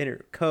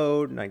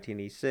 code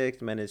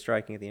 1986, amended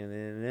striking at the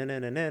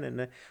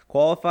end.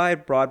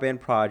 Qualified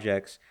broadband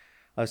projects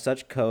of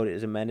such code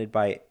is amended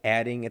by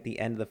adding at the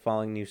end of the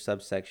following new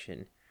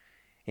subsection.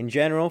 In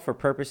general, for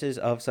purposes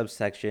of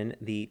subsection,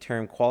 the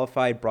term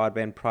qualified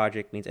broadband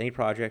project means any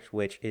project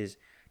which is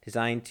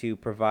designed to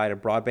provide a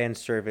broadband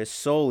service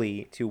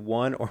solely to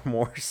one or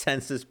more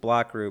census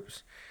block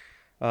groups,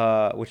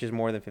 which is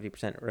more than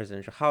 50%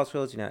 residential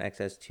households do not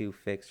access to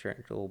fixed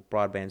rental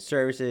broadband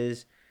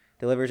services,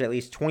 delivers at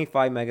least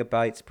 25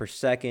 megabytes per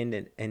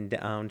second and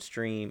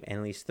downstream, and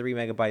at least 3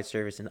 megabytes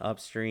service in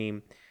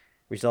upstream,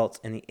 results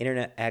in the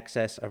internet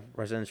access of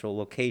residential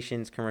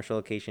locations, commercial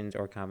locations,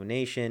 or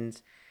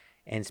combinations,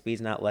 and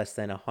speeds not less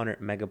than 100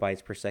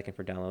 megabytes per second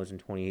for downloads and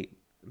 28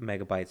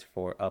 megabytes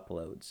for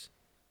uploads.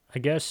 I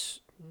guess,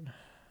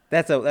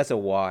 That's a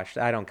wash.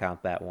 I don't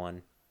count that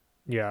one.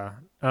 yeah.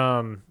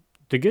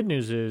 The good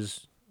news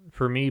is,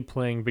 for me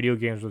playing video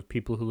games with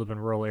people who live in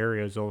rural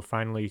areas, they'll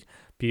finally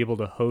be able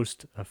to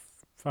host a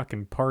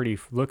fucking party.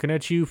 Looking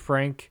at you,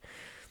 Frank.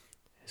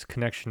 His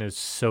connection is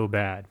so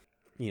bad.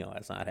 You know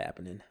that's not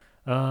happening.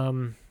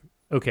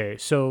 Okay,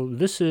 so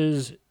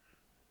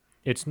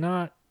it's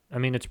not, I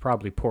mean, it's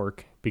probably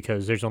pork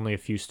because there's only a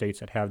few states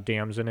that have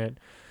dams in it.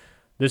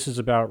 This is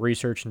about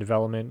research and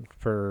development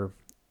for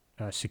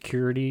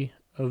security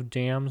of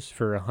dams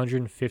for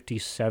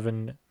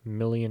 $157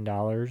 million.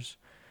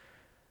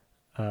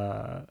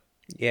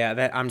 Yeah,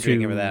 that I'm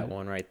drinking for that To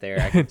one right there.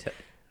 I can tell.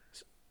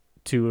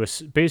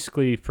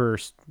 basically for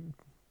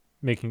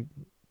making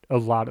a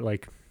lot of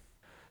like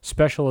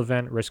special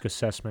event risk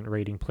assessment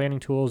rating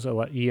planning tools,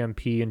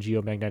 EMP and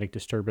geomagnetic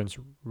disturbance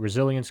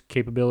resilience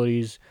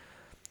capabilities,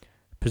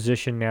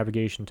 position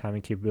navigation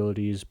timing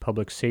capabilities,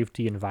 public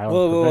safety and violence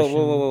Whoa, whoa,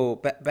 whoa, whoa, whoa,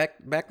 prevention.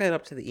 whoa! Back that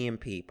up to the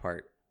EMP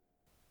part.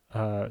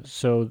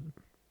 So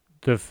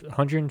the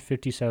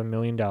 $157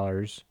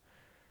 million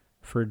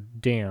for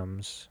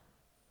dams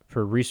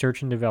for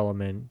research and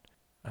development.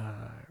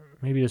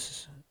 Maybe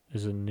this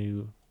is a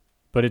new,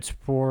 but it's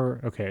for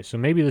okay. So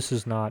maybe this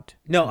is not.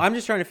 No, I'm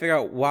just trying to figure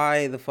out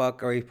why the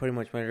fuck are you putting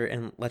much measure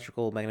in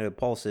electrical magnetic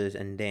pulses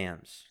and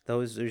dams?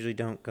 Those usually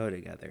don't go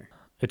together.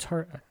 It's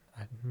hard.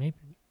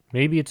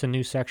 Maybe it's a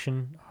new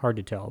section. Hard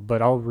to tell,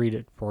 but I'll read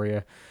it for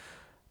you.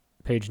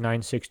 Page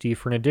 960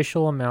 for an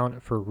additional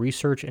amount for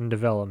research and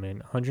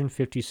development,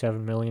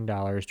 $157 million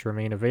to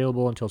remain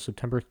available until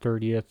September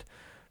 30th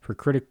for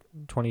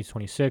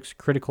 2026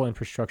 critical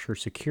infrastructure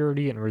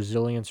security and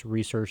resilience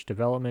research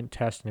development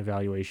test and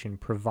evaluation,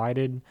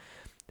 provided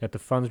that the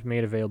funds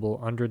made available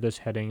under this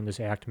heading. This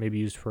act may be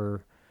used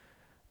for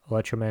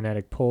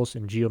electromagnetic pulse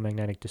and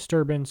geomagnetic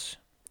disturbance,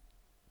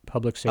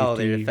 public safety. Oh,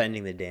 they're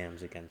defending the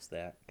dams against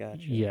that.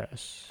 Gotcha.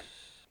 Yes.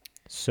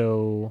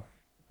 So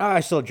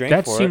I still drink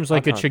that for seems it.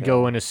 like it should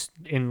go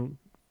in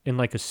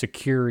like a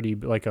security,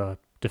 like a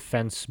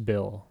defense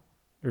bill,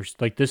 or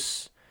like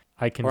this.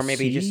 I can or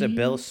maybe see. just a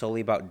bill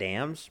solely about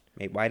dams.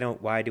 Maybe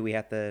why do we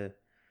have to?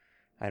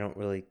 I don't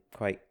really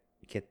quite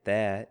get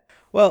that.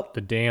 Well,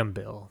 The dam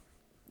bill.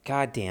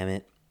 god damn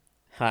it,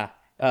 ha.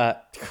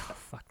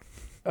 Fuck.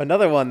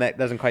 Another one that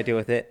doesn't quite deal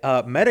with it.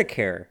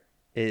 Medicare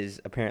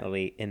is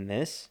apparently in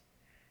this,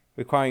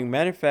 requiring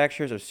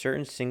manufacturers of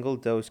certain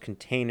single-dose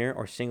container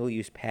or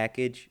single-use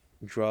package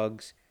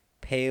drugs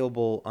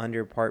payable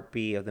under Part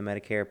B of the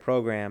Medicare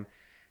program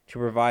to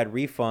provide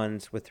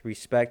refunds with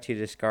respect to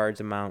discards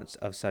amounts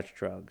of such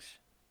drugs.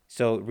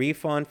 So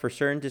refund for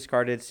certain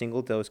discarded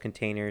single-dose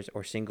containers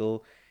or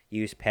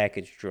single-use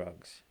package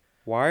drugs.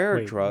 Why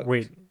are drugs?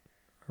 Wait,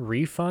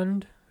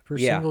 refund for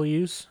Yeah. single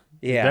use?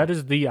 Yeah. That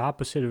is the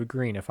opposite of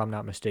green, if I'm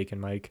not mistaken,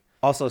 Mike.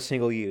 Also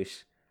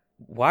single-use.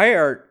 Why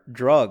are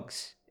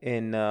drugs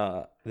in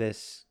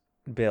this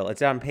bill?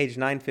 It's on page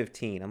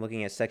 915. I'm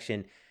looking at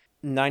section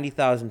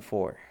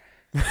 90,004.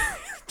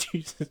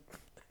 Jesus.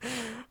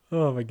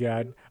 Oh my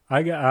god.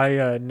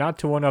 I not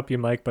to one up you,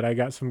 Mike, but I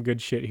got some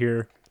good shit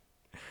here.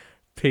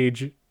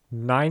 Page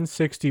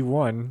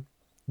 961.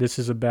 This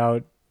is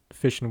about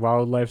Fish and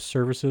Wildlife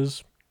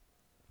Services.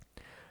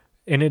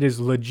 And it is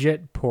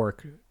legit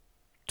pork.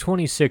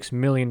 $26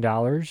 million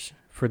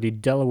for the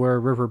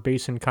Delaware River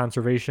Basin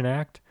Conservation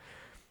Act.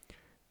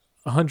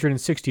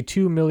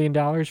 $162 million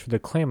for the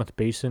Klamath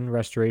Basin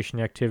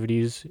restoration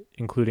activities,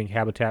 including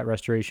habitat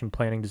restoration,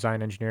 planning,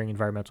 design, engineering,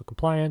 environmental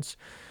compliance,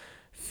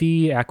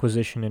 fee,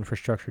 acquisition,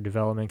 infrastructure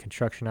development,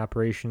 construction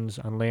operations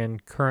on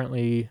land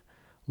currently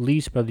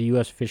leased by the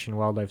U.S. Fish and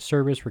Wildlife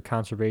Service for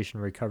conservation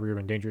and recovery of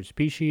endangered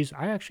species.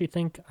 I actually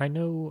think I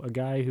know a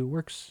guy who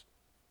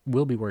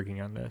will be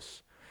working on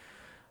this.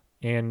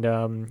 And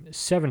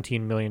 $17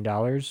 million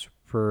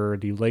for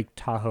the Lake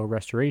Tahoe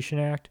Restoration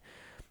Act,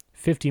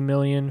 $50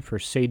 million for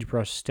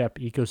sagebrush steppe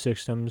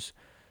ecosystems,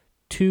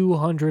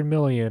 $200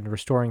 million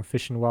restoring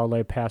fish and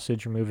wildlife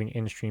passage, removing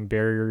in-stream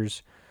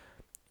barriers,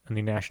 and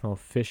the National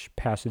Fish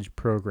Passage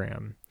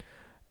Program.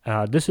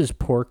 This is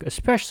pork,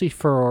 especially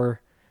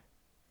for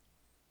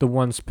the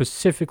one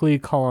specifically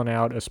calling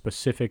out a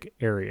specific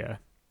area.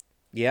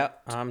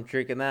 Yep, I'm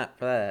drinking that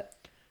for that.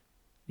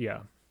 Yeah,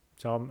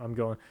 so I'm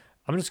going.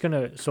 I'm just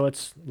gonna. So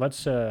let's.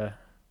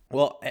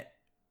 Well,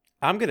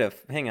 I'm gonna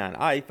hang on.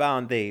 I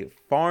found the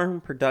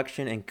farm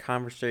production and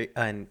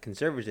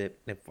conservative.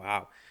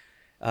 Wow,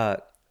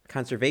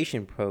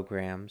 conservation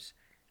programs,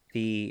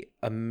 the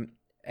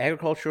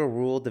Agricultural,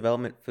 Rural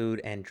Development, Food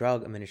and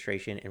Drug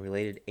Administration, and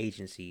related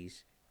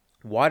agencies,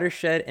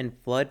 watershed and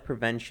flood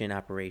prevention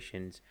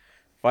operations,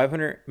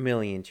 $500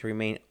 million to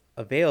remain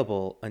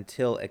available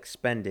until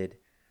expended,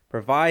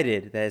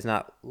 provided that is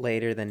not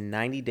later than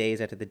 90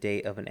 days after the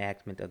date of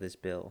enactment of this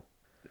bill.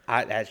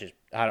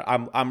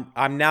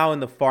 I'm now in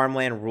the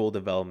farmland rural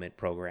development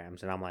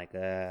programs, and I'm like,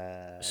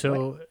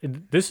 So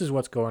what? This is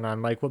what's going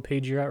on, Mike. What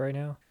page you at right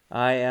now?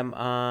 I am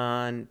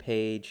on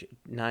page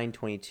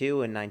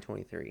 922 and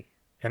 923.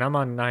 And I'm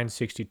on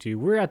 962.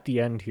 We're at the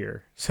end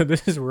here, so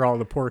this is where all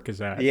the pork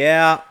is at.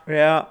 Yeah.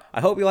 I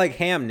hope you like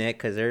ham, Nick,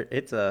 because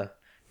it's a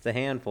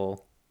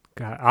handful.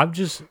 God, I'm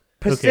just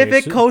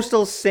Pacific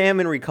coastal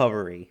salmon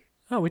recovery.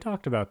 Oh, we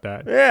talked about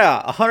that.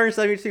 Yeah,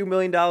 $172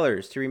 million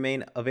to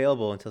remain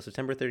available until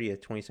September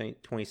 30th,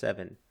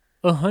 2027.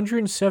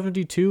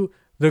 172.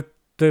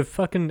 The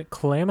fucking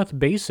Klamath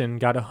Basin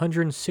got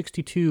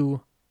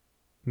 $162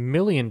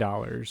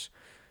 million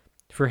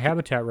for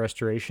habitat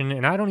restoration,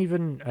 and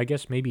I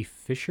guess maybe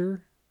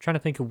Fisher. I'm trying to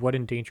think of what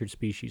endangered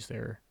species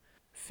there.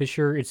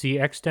 Fisher. It's the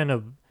extent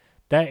of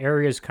that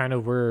area is kind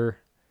of where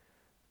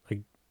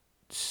like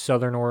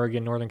southern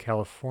Oregon, northern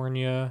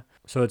California.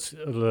 So it's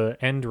the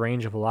end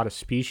range of a lot of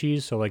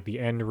species. So like the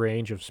end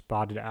range of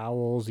spotted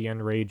owls, the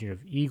end range of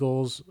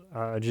eagles.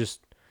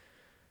 Just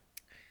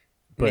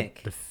but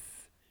Nick,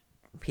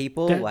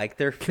 people that like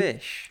their can,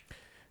 fish.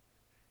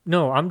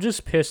 no, I'm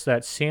just pissed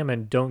that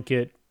salmon don't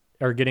get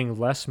are getting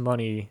less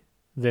money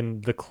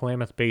than the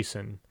Klamath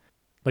Basin.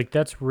 Like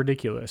that's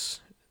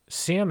ridiculous.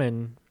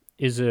 Salmon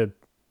is a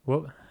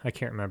what I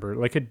can't remember,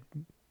 like a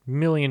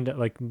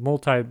like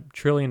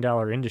multi-trillion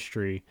dollar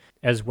industry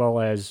as well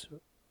as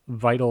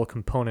vital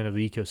component of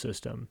the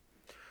ecosystem.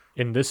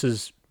 And this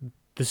is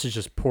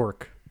just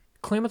pork.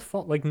 Klamath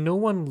Fall, like no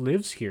one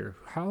lives here.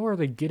 How are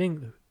they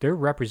getting their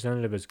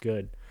representative is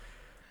good?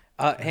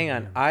 God Hang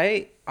on.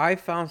 damn. I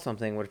found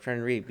something we're trying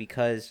to read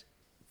because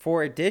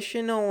for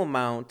additional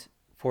amount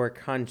for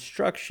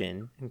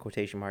construction in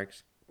quotation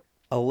marks,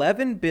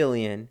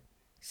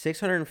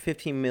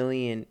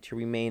 11,615,000,000 to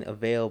remain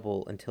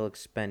available until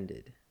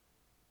expended.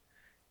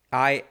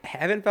 I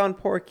haven't found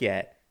pork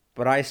yet,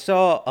 but I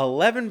saw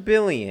 11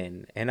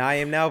 billion and I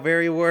am now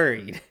very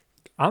worried.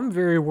 I'm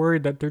very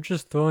worried that they're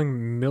just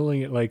throwing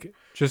like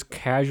just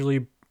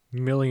casually $1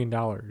 million.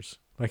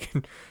 Like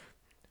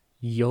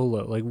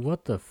YOLO. Like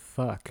what the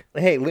fuck?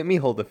 Hey, let me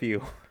hold a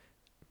few.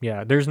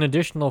 Yeah, there's an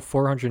additional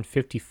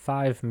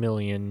 455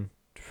 million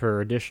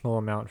for additional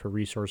amount for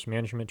resource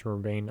management to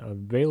remain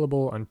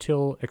available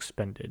until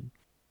expended.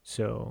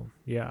 So,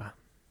 yeah,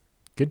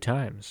 good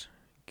times.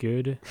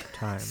 Good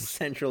times.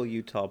 Central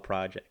Utah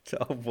project.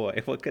 Oh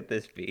boy, what could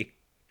this be?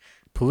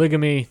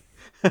 Polygamy.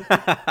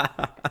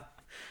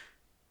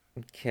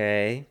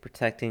 Okay,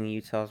 protecting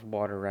Utah's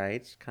water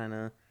rights.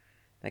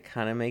 That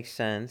kind of makes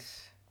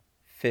sense.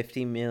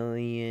 50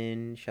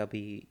 million shall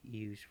be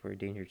used for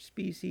endangered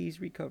species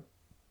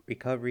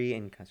recovery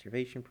and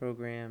conservation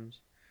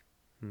programs.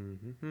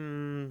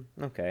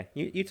 Okay,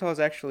 Utah's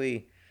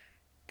actually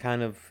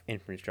kind of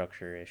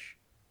infrastructure-ish.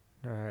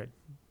 All right.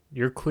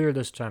 You're clear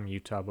this time,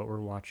 Utah, but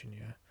we're watching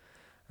you.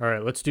 All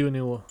right, let's do a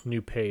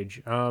new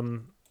page.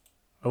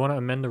 I want to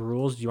amend the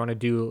rules. Do you want to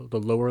do the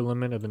lower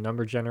limit of the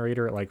number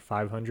generator at like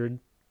 500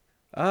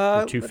 or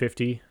Let,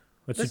 250?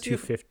 Let's do let's do.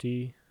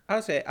 250. I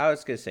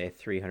was gonna say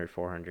 300,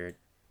 400.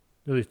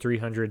 Really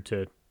 300 to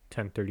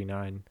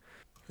 1039,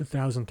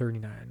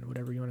 1039,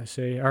 whatever you want to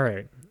say. All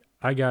right.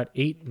 I got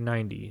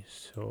 890.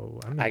 So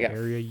I'm in I the got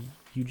area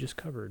you just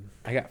covered.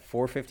 I got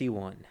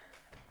 451.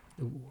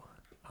 Ooh,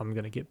 I'm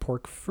going to get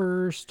pork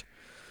first.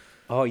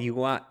 Oh, you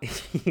want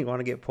you want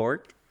to get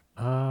pork?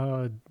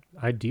 Uh,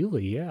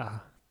 Ideally, yeah.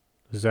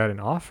 Is that an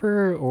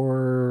offer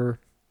or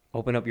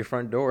Open up your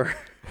front door.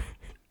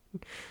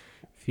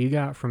 if you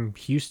got from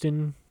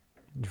Houston,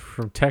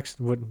 from Texas,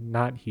 what,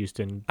 not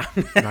Houston,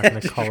 I'm not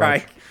going to call try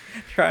it.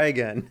 try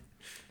again.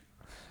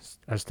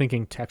 I was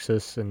thinking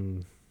Texas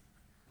and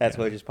That's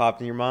yeah, what just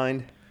popped in your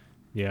mind.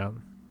 yeah.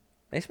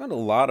 They spend a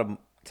lot of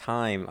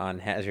time on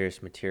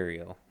hazardous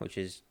material, which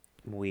is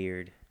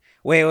weird.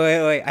 Wait.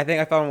 I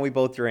think I found what we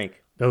both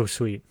drink. Oh,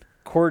 sweet.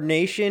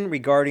 Coordination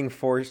regarding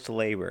forced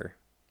labor.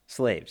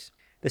 Slaves.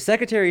 The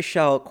Secretary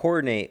shall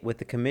coordinate with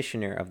the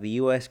Commissioner of the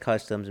U.S.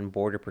 Customs and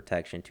Border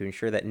Protection to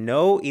ensure that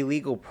no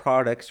illegal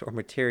products or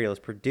materials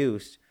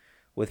produced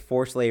with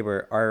forced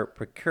labor are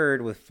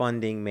procured with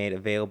funding made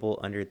available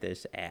under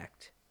this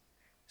act.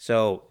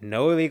 So,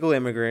 no illegal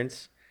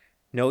immigrants,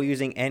 no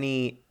using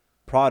any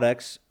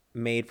products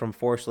made from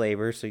forced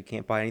labor, so you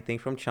can't buy anything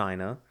from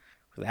China.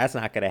 That's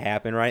not going to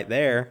happen right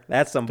there.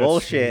 That's some That's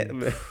bullshit.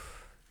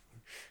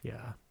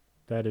 yeah.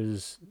 That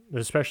is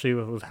especially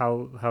with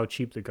how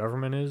cheap the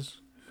government is.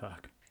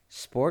 Fuck.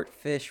 Sport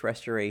fish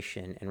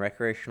restoration and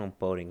recreational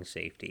boating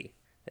safety.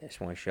 This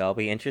one shall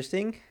be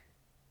interesting.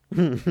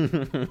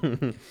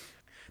 The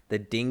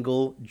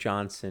Dingle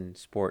Johnson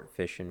Sport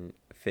Fish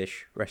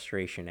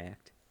Restoration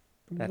Act.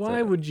 That's Why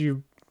a would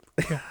you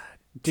D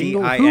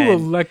dingle? I Who N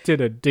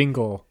elected a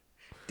dingle?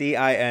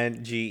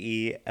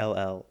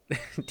 Dingell.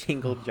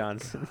 Dingle Oh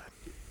Johnson.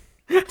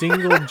 god.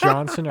 Dingle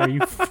Johnson, are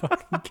you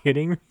fucking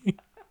kidding me?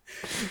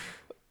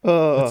 That's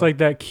Oh. like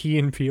that Key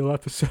and Peele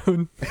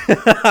episode.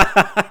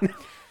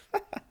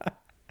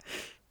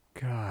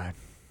 God.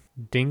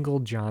 Dingle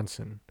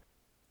Johnson.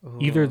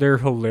 Either Oh. they're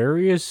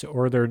hilarious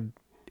or they're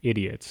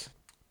idiots.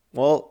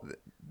 Well,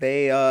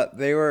 they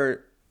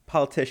were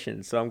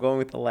politicians, so I'm going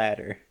with the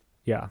latter.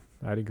 Yeah,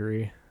 I'd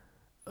agree.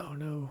 Oh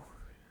no.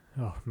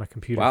 Oh, my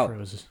computer Wow,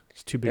 froze.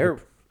 It's too big. they're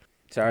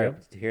sorry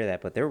Yep. to hear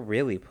that, but they're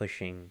really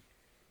pushing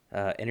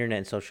internet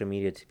and social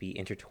media to be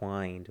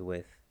intertwined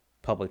with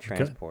public Go-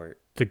 transport.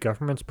 the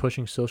government's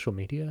pushing social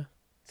media?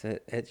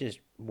 It's just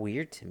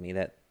weird to me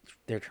that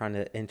they're trying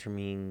to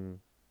interming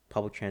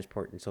public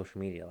transport and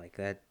social media like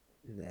that.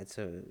 That's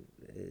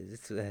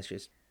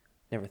just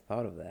never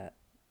thought of that.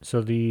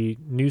 So the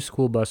new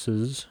school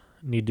buses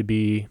need to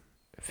be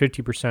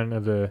 50%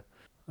 of the.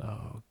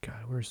 Oh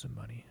God, where's the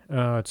money?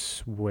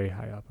 It's way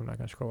high up. I'm not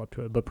gonna scroll up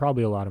to it, but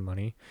probably a lot of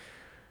money.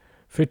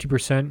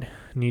 50%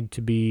 need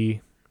to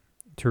be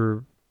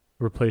to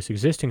replace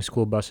existing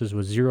school buses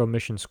with zero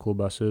emission school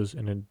buses,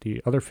 and then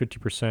the other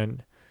 50%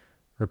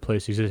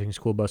 replace existing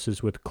school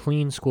buses with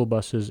clean school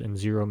buses and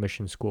zero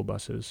emission school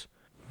buses.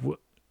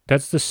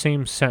 That's the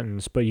same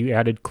sentence, but you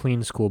added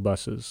clean school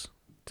buses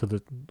to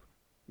the.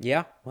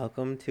 Yeah,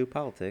 welcome to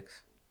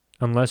politics.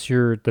 Unless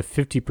you're the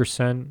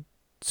 50%.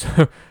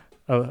 So,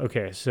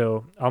 okay,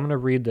 so I'm going to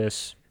read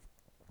this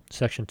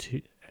section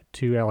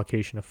 2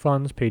 allocation of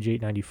funds, page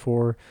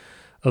 894.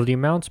 Of the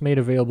amounts made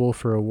available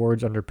for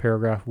awards under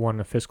paragraph 1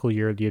 of fiscal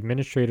year, the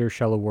administrator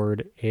shall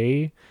award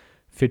A,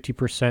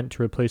 50%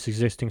 to replace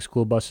existing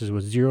school buses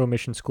with zero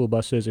emission school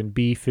buses, and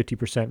B,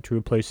 50% to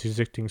replace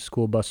existing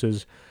school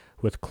buses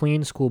with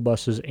clean school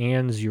buses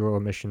and zero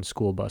emission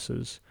school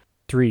buses.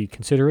 3.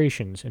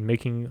 Considerations. In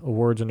making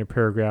awards under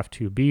paragraph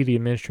 2b, the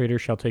administrator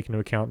shall take into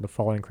account the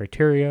following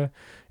criteria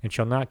and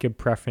shall not give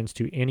preference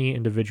to any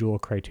individual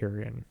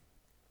criterion.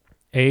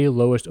 A.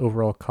 Lowest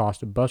overall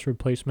cost of bus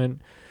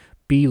replacement.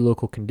 B.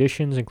 Local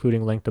conditions,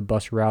 including length of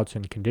bus routes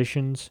and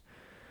conditions.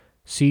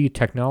 C.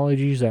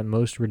 Technologies that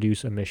most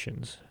reduce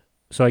emissions.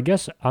 So I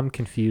guess I'm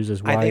confused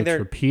as why it's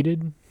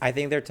repeated. I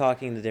think they're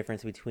talking the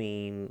difference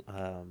between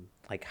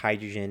like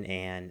hydrogen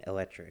and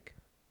electric.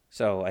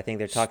 So I think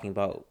they're talking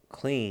about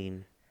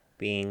clean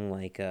being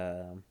like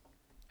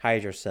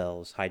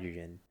hydrocells,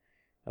 hydrogen,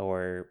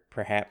 or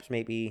perhaps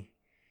maybe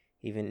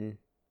even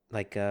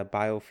like a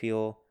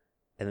biofuel,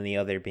 and then the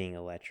other being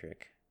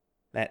electric.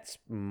 That's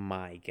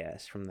my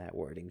guess from that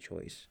wording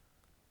choice.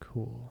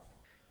 Cool.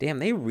 Damn,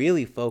 they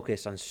really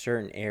focus on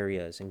certain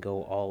areas and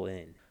go all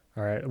in.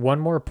 All right, one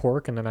more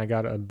pork, and then I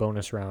got a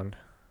bonus round.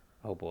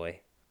 Oh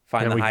boy,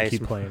 find the highest.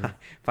 Keep playing.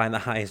 Find the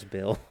highest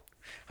bill.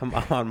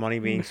 On money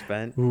being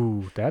spent.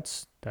 Ooh,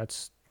 that's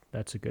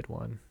a good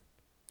one.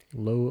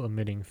 Low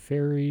emitting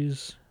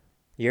ferries.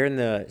 You're in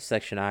the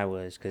section I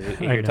was, because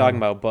you're talking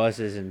about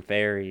buses and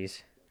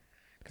ferries.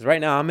 Because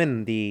right now I'm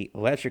in the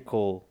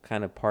electrical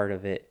kind of part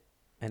of it,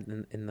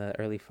 and in the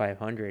early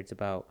 500s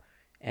about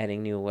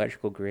adding new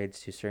electrical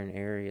grids to certain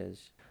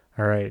areas.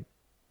 All right,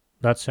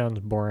 that sounds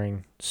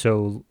boring.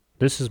 So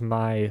this is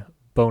my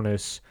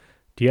bonus.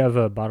 Do you have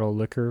a bottle of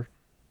liquor?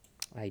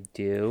 I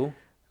do.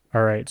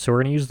 All right, so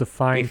we're going to use the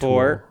fine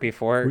tool.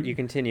 Before you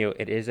continue,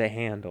 it is a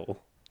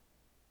handle.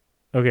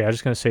 Okay, I'm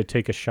just going to say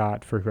take a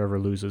shot for whoever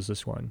loses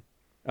this one.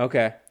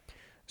 Okay.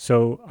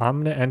 So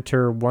I'm going to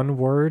enter one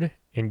word,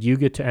 and you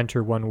get to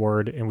enter one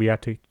word, and we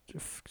have to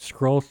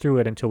scroll through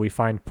it until we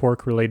find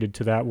pork related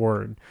to that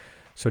word.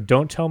 So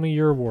don't tell me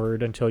your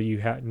word until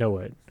you know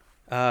it.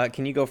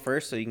 Can you go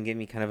first so you can give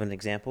me kind of an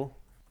example?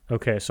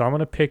 Okay, so I'm going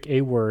to pick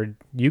a word.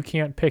 You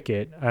can't pick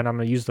it, and I'm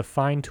going to use the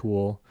find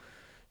tool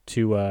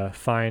to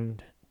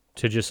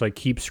just like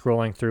keep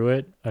scrolling through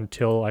it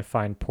until I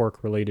find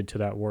pork related to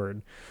that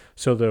word.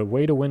 So the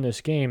way to win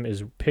this game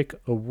is pick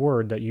a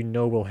word that you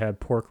know will have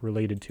pork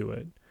related to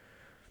it.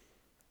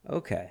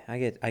 Okay, I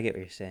get what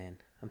you're saying.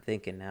 I'm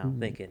thinking now.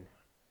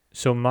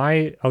 So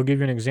I'll give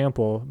you an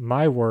example.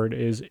 My word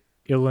is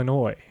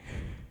Illinois.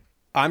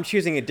 I'm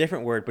choosing a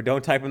different word, but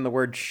don't type in the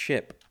word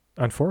ship.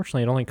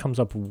 Unfortunately, it only comes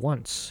up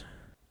once.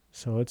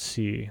 So let's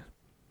see.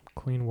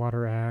 Clean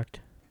Water Act.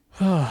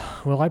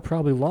 Well, I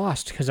probably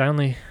lost because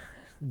Illinois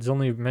is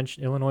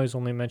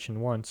only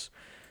mentioned once.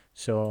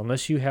 So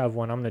unless you have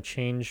one, I'm gonna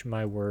change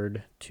my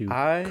word to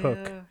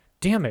cook.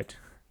 Damn it!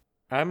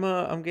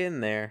 I'm getting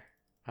there.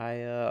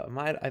 I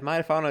might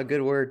have found a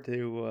good word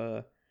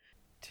to.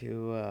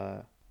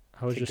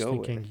 I was just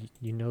thinking,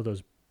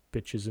 those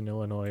bitches in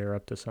Illinois are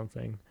up to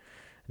something,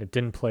 and it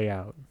didn't play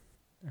out.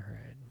 All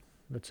right,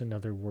 that's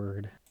another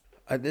word.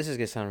 This is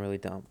gonna sound really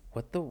dumb.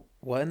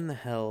 What in the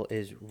hell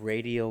is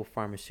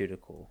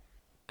radiopharmaceutical?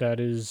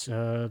 That is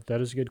a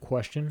good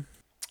question.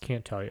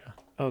 Can't tell you.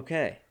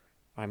 Okay.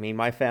 I mean,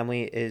 my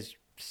family is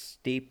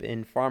steep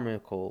in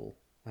pharmaceutical.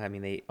 I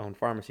mean, they own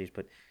pharmacies,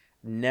 but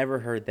never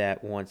heard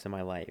that once in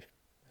my life.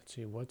 Let's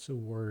see. What's a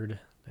word?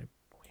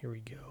 Here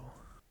we go.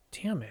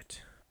 Damn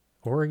it.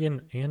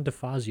 Oregon and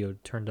DeFazio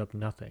turned up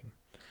nothing.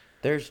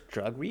 There's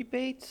drug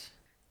rebates?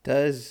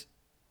 Does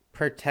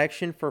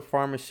protection for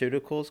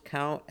pharmaceuticals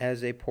count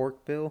as a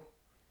pork bill?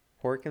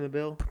 Pork in the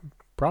bill?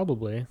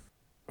 Probably.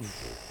 I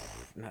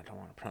don't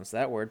want to pronounce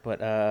that word,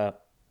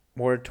 but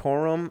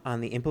moratorium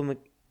on the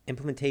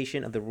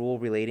implementation of the rule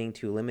relating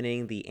to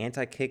eliminating the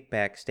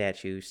anti-kickback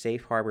statute,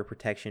 safe harbor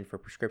protection for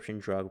prescription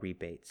drug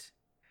rebates.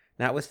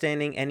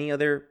 Notwithstanding any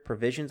other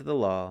provisions of the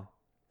law,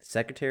 the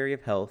Secretary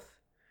of Health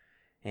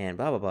and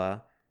blah, blah,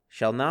 blah,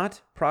 shall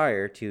not,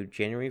 prior to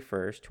January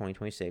 1st,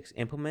 2026,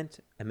 implement,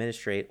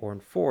 administrate, or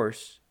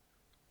enforce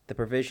the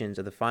provisions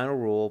of the final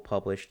rule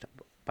published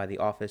by the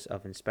Office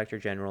of Inspector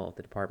General of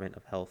the Department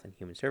of Health and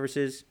Human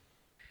Services,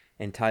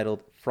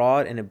 entitled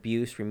Fraud and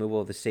Abuse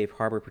Removal of the Safe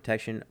Harbor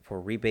Protection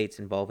for Rebates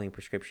Involving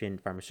Prescription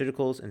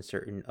Pharmaceuticals and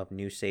Certain of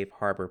New Safe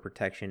Harbor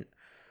Protection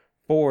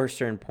for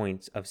Certain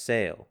Points of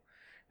Sale,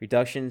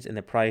 Reductions in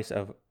the Price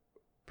of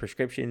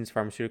Prescriptions,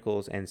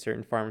 Pharmaceuticals, and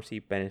Certain Pharmacy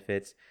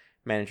Benefits,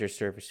 Manager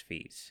Service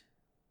Fees.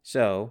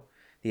 So,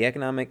 the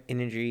Economic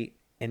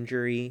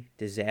Injury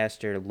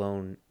Disaster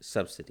Loan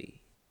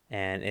Subsidy.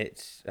 And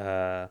it's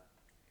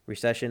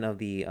recession of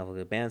the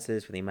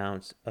advances for the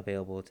amounts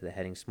available to the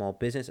heading Small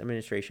Business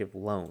Administration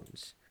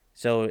loans.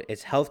 So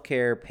it's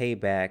Healthcare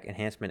Payback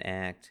Enhancement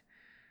Act.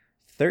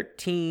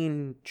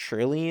 13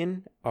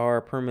 trillion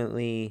are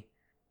permanently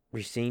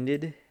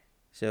rescinded.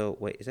 So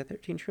wait, is that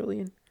 13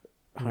 trillion?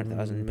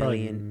 100,000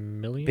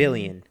 million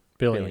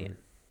billion.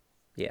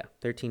 Yeah,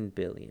 13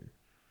 billion.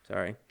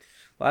 Sorry.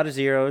 A lot of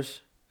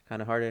zeros.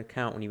 Kind of hard to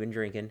count when you've been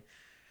drinking.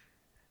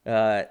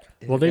 Well,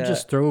 they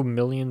just throw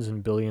millions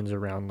and billions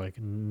around like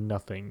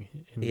nothing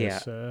in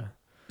this.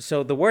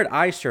 So the word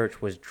I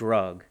searched was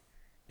drug,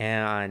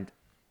 and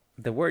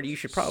the word you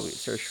should probably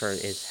search for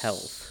is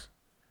health.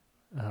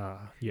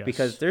 Yes.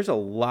 Because there's a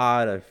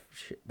lot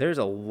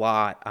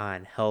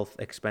on health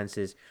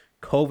expenses.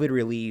 COVID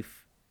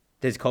relief.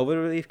 Does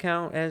COVID relief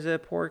count as a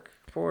pork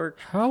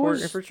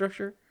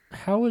infrastructure?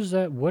 How is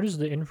that? What is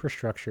the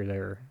infrastructure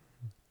there?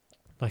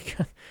 Like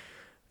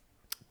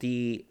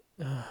the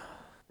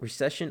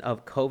recession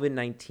of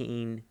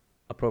COVID-19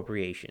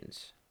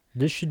 appropriations.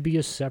 This should be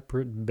a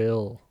separate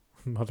bill,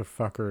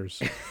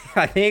 motherfuckers.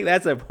 I think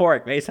that's a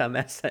pork based on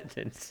that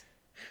sentence.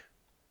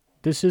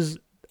 This is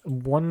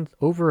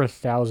over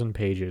 1,000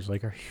 pages.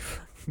 Like, are you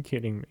fucking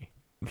kidding me?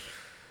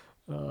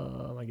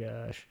 Oh my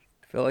gosh.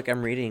 I feel like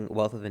I'm reading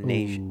Wealth of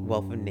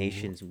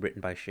Nations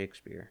written by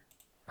Shakespeare.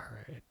 All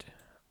right.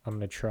 I'm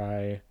going to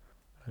try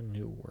a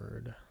new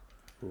word.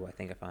 Ooh, I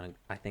think I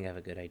have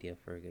a good idea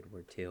for a good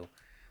word too.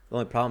 The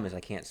only problem is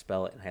I can't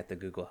spell it and I have to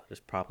Google how to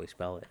just properly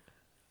spell it.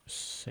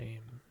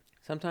 Same.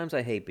 Sometimes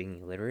I hate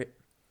being illiterate,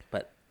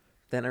 but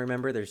then I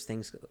remember there's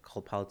things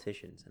called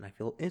politicians and I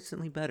feel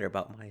instantly better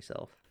about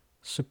myself.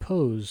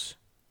 Suppose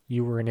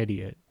you were an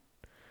idiot.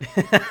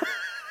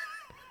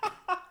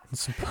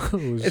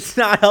 Suppose it's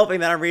not helping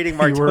that I'm reading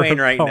Mark Twain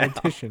right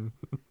politician.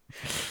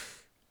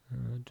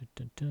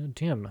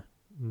 Damn.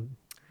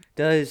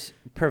 Does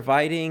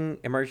providing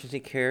emergency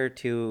care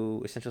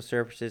to essential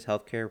services,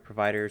 healthcare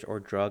providers,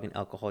 or drug and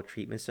alcohol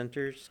treatment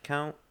centers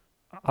count?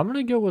 I'm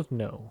gonna go with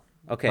no.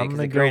 Okay, I'm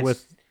gonna go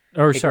with.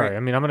 I'm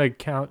gonna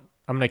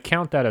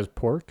count that as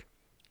pork.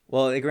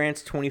 Well, it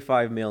grants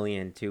 $25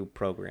 million to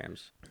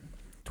programs.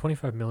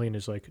 25 million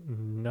is like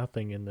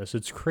nothing in this.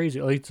 It's crazy.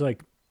 It's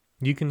like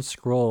you can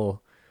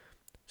scroll.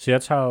 See,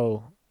 that's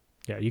how.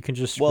 Yeah, you can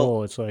just scroll.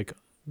 Well, it's like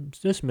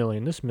this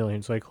million.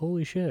 It's like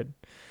holy shit.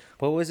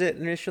 What was it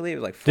initially? It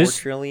was like 4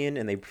 trillion,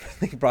 and they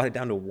brought it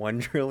down to 1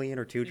 trillion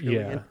or 2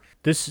 trillion. Yeah,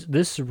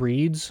 this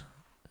reads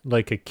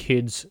like a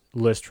kid's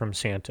list from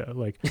Santa.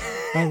 Like,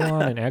 I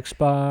want an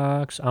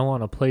Xbox. I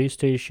want a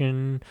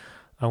PlayStation.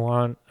 I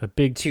want a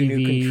big TV. 2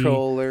 new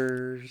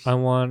controllers. I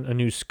want a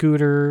new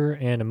scooter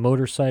and a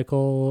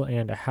motorcycle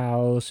and a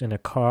house and a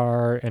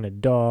car and a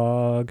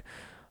dog.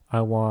 I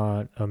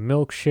want a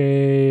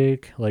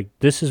milkshake. Like,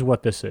 this is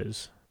what this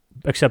is.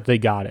 Except they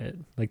got it.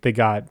 Like, they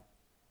got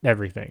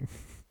everything.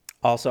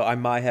 Also, I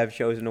might have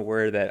chosen a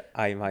word that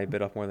I might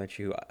bit off more than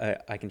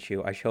I can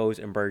chew. I chose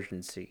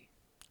emergency.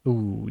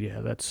 Ooh, yeah,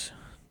 that's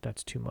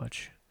too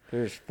much.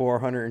 There's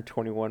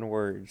 421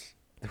 words.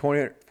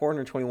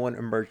 421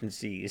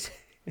 emergencies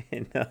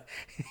in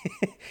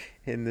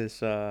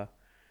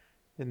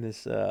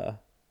this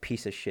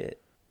piece of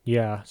shit.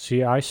 Yeah,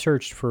 see, I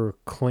searched for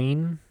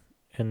clean,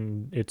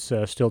 and it's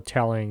still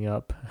tallying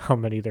up how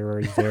many there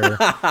is there.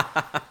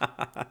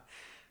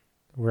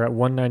 We're at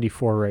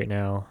 194 right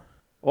now.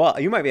 Well,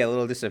 you might be at a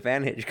little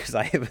disadvantage because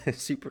I have a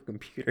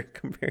supercomputer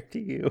compared to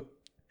you.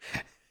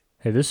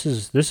 Hey, this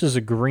is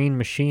a green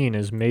machine.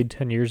 Is made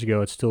 10 years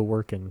ago. It's still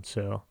working.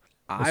 So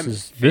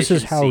this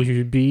is how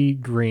you be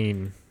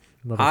green,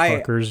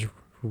 motherfuckers.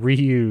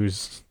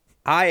 Reuse.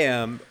 I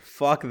am.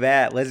 Fuck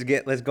that. Let's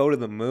go to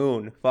the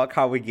moon. Fuck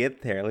how we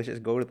get there. Let's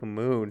just go to the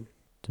moon.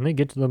 Didn't they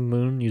get to the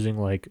moon using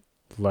like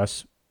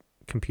less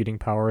computing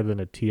power than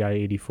a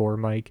TI-84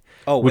 mic?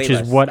 Oh, which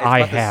is what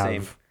I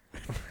have.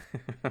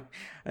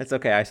 That's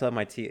okay. I still have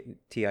my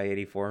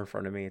TI-84 in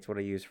front of me. It's what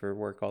I use for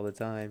work all the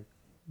time.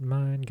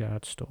 Mine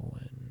got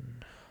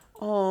stolen.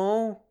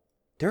 Oh,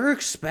 they're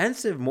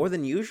expensive more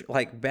than usual.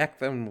 Like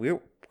back when we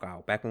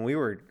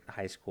were in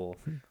high school.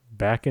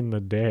 Back in the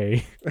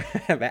day.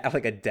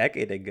 Like a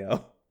decade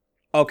ago.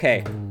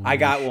 Okay, ooh, I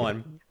got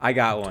one.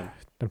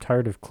 I'm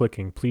tired of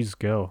clicking. Please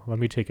go. Let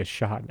me take a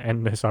shot and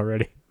end this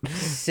already.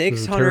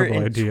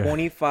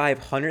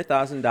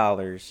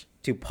 $625,000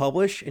 to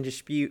publish and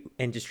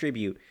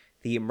distribute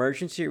the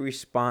Emergency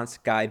Response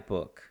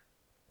Guidebook.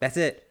 That's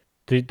it.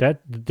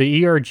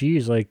 The ERG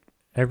is like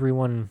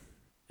everyone.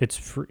 It's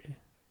free.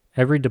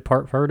 Every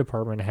fire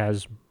department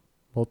has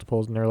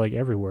multiples, and they're like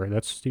everywhere.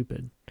 That's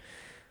stupid.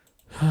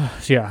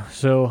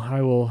 So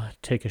I will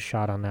take a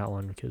shot on that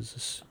one because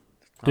this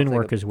didn't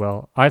work as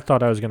well. I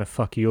thought I was gonna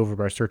fuck you over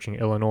by searching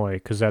Illinois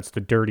because that's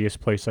the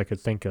dirtiest place I could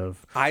think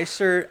of. I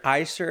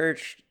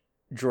searched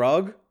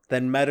drug,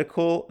 then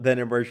medical, then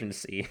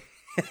emergency.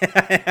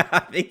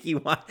 I think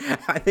you fucked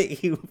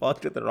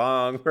with the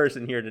wrong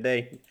person here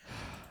today.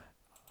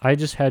 I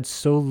just had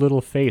so little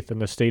faith in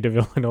the state of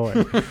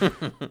Illinois.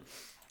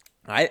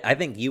 I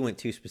think you went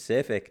too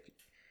specific.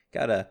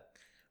 Gotta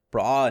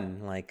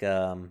broaden, like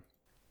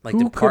Like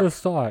Who could have depart.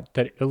 thought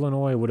that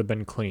Illinois would have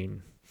been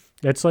clean?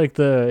 It's like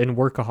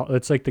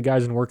it's like the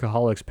guys in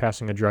Workaholics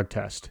passing a drug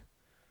test.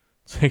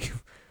 It's like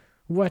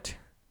what?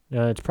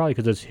 It's probably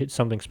because it's hit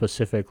something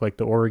specific, like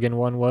the Oregon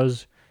one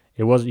was.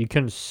 It was you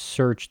couldn't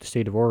search the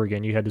state of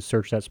Oregon. You had to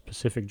search that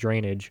specific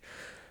drainage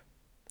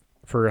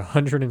for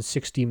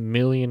 $160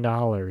 million.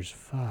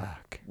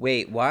 Fuck.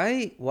 Wait,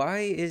 why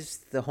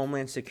is the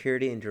Homeland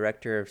Security and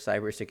Director of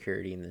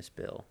Cybersecurity in this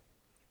bill?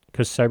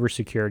 Because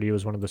cybersecurity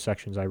was one of the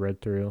sections I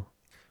read through.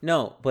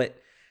 No, but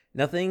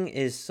nothing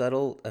is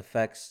subtle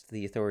affects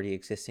the authority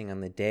existing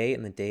on the day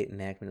and the date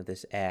enactment of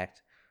this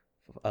act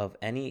of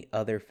any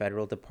other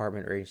federal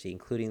department or agency,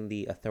 including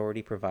the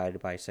authority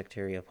provided by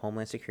Secretary of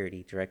Homeland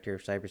Security, Director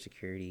of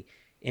Cybersecurity,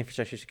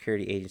 Infrastructure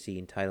Security Agency,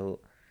 in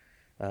Title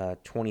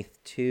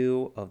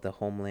 22 of the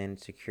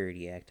Homeland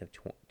Security Act of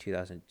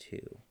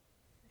 2002.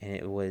 And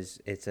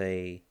it's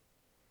a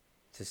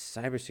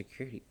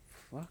cybersecurity.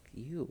 Fuck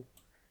you.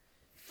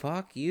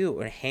 Fuck you.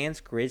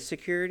 Enhanced grid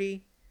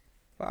security?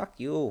 Fuck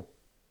you.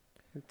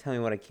 Tell me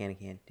what I can and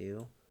can't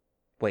do.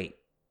 Wait,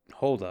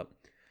 hold up.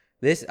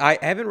 This I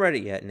haven't read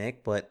it yet,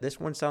 Nick, but this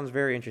one sounds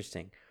very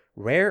interesting.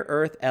 Rare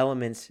Earth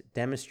Elements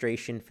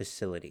Demonstration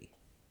Facility.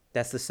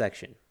 That's the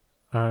section.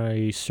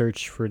 I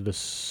searched for the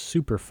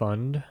super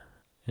fund,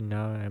 and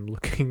now I'm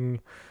looking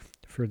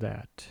for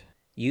that.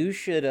 You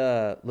should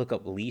look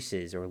up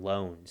leases or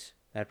loans.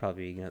 That'd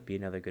probably be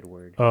another good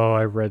word. Oh,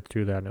 I read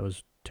through that and it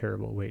was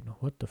terrible. Wait,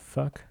 what the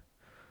fuck?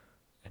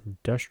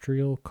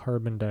 Industrial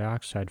carbon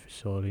dioxide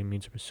facility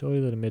means a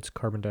facility that emits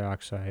carbon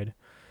dioxide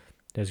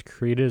that is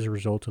created as a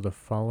result of the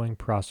following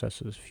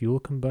processes: fuel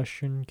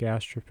combustion,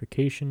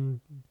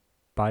 gasification,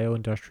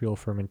 bioindustrial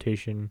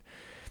fermentation,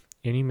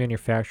 any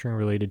manufacturing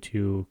related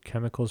to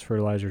chemicals,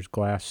 fertilizers,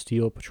 glass,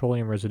 steel,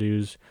 petroleum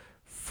residues,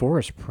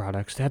 forest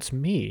products. That's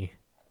me.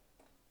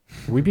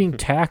 Are we being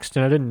taxed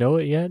and I didn't know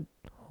it yet?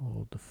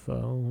 Hold the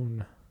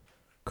phone.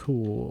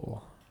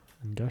 Cool.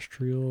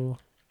 Industrial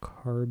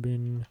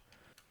carbon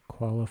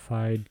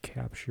qualified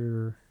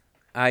capture.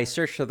 I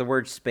searched for the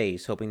word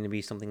space, hoping to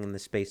be something in the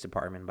space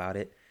department about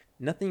it.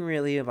 Nothing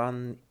really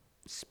on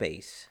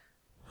space.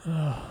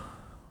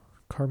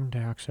 Carbon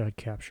dioxide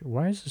capture.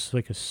 Why is this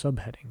like a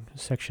subheading?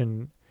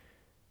 Section.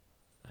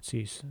 Let's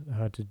see.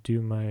 To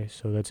do my.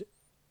 So that's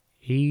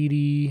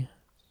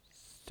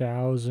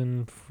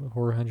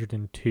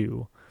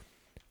 80,402.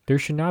 There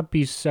should not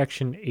be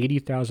section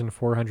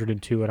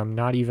 80,402, and I'm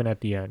not even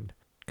at the end.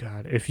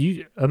 God, if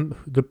you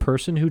the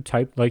person who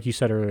typed, like you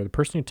said earlier, the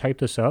person who typed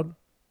this up,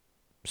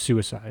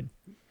 suicide.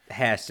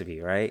 Has to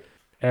be, right?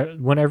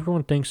 When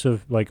everyone thinks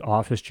of like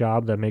office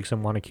job that makes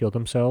them want to kill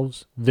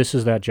themselves, this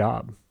is that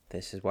job.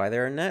 This is why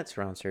there are nets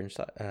around certain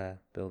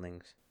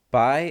buildings.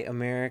 Buy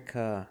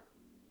America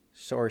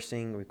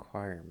sourcing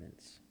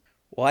requirements.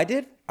 Well, I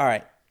did. All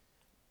right.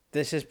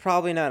 This is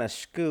probably not a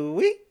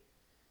scooey,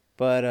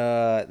 but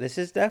this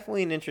is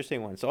definitely an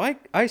interesting one. So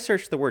I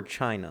searched the word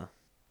China.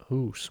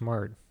 Ooh,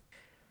 smart.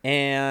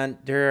 And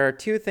there are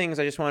two things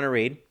I just want to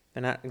read.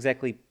 They're not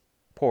exactly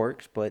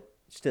porks, but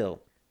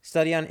still.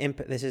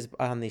 This is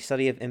on the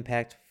study of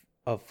impact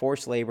of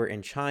forced labor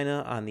in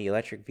China on the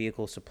electric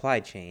vehicle supply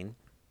chain.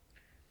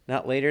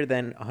 Not later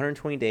than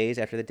 120 days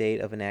after the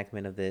date of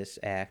enactment of this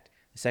act,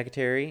 the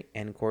Secretary,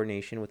 in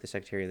coordination with the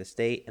Secretary of the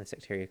State and the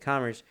Secretary of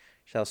Commerce,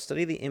 shall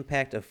study the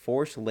impact of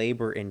forced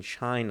labor in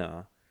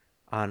China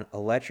on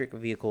electric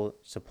vehicle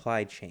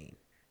supply chain.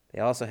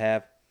 They also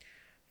have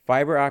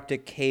fiber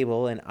optic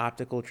cable and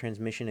optical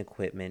transmission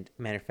equipment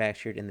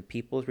manufactured in the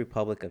People's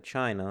Republic of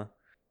China.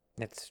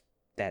 That's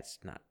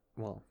not,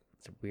 well,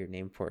 it's a weird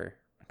name for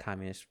a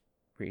communist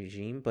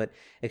regime, but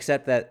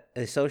except that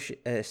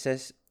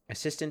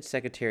Assistant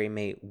Secretary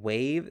may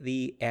waive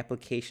the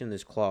application of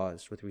this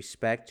clause with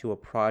respect to a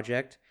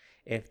project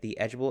if the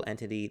eligible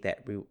entity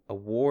that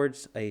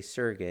awards a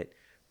surrogate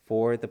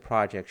for the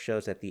project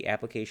shows that the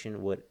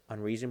application would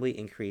unreasonably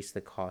increase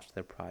the cost of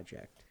the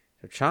project.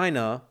 So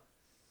China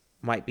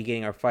might be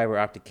getting our fiber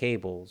optic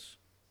cables,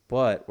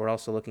 but we're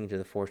also looking into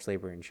the forced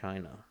labor in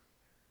China.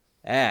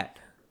 That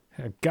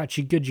Got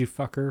you good, you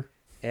fucker.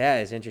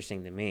 is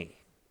interesting to me.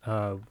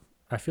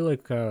 I feel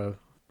like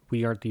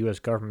we aren't the U.S.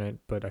 government,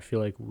 but I feel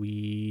like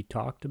we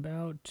talked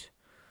about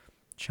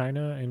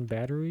China and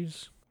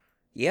batteries.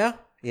 Yeah,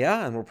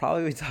 and we'll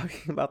probably be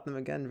talking about them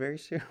again very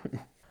soon.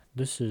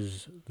 This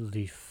is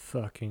the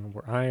fucking.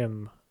 I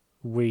am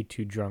way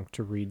too drunk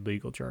to read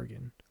legal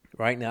jargon.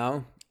 Right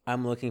now,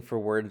 I'm looking for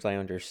words I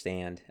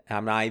understand.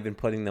 I'm not even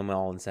putting them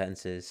all in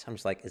sentences. I'm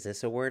just like, is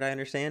this a word I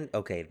understand?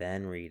 Okay,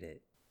 then read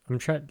it. I'm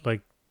trying,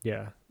 like,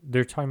 yeah,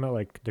 they're talking about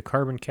like the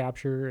carbon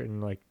capture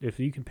and like if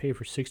you can pay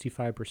for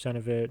 65%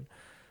 of it,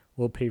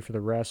 we'll pay for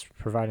the rest,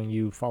 providing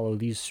you follow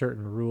these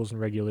certain rules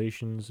and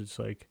regulations. It's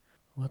like,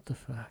 what the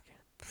fuck?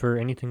 For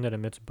anything that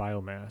emits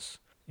biomass,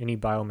 any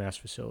biomass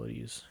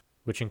facilities,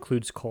 which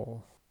includes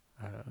coal.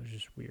 I don't know, it's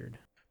just weird.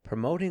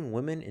 Promoting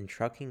women in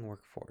trucking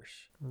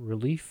workforce.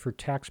 Relief for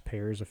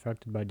taxpayers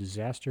affected by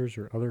disasters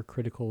or other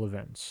critical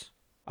events.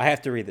 I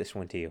have to read this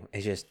one to you.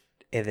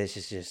 This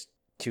is just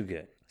too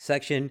good.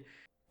 Section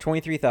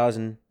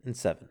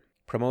 23,007.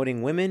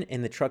 Promoting women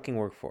in the trucking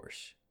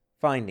workforce.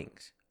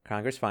 Findings.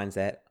 Congress finds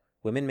that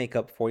women make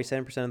up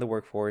 47% of the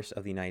workforce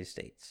of the United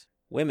States.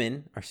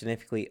 Women are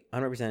significantly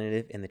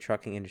unrepresented in the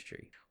trucking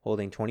industry,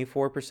 holding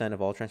 24%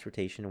 of all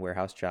transportation and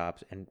warehouse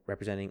jobs and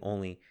representing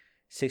only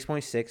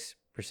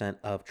 6.6%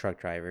 of truck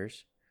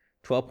drivers,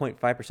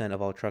 12.5%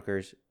 of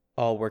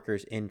all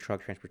workers in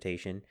truck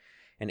transportation,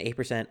 and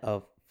 8%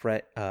 of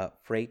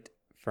freight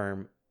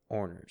firm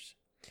owners.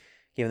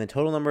 Given the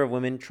total number of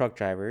women truck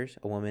drivers,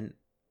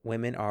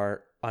 women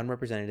are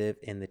unrepresented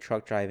in the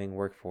truck driving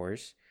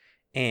workforce,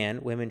 and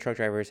women truck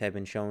drivers have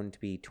been shown to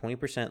be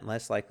 20%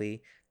 less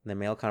likely than their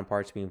male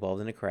counterparts to be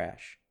involved in a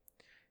crash.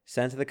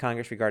 Sense of the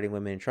Congress regarding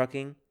women in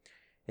trucking.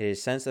 It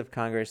is sense of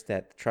Congress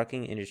that the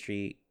trucking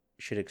industry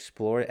should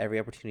explore every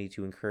opportunity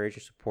to encourage or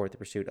support the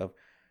pursuit of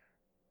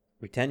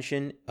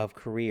retention of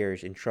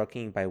careers in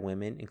trucking by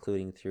women,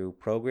 including through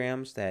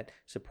programs that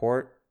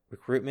support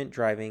recruitment,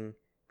 driver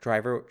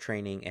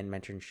training, and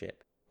mentorship.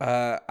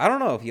 I don't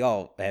know if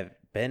y'all have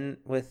been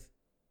with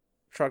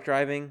truck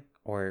driving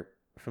or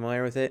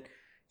familiar with it.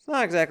 It's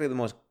not exactly the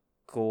most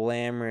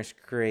glamorous,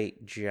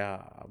 great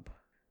job.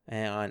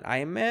 And I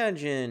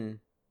imagine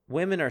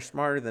women are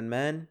smarter than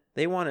men.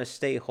 They want to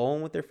stay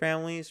home with their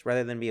families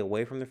rather than be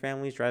away from their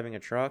families driving a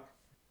truck.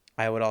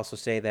 I would also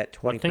say that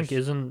 20%. Well, I think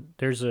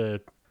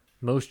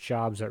most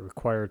jobs that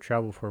require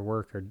travel for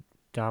work are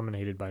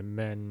dominated by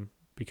men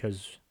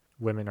because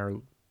women are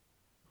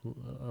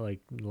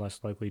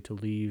less likely to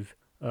leave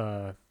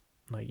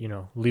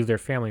leave their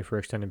family for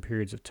extended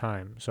periods of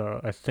time. So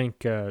I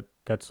think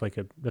that's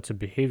a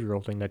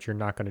behavioral thing that you're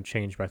not going to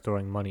change by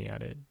throwing money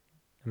at it.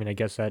 I mean, I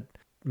guess that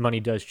money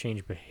does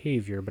change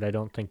behavior, but I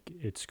don't think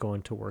it's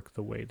going to work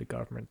the way the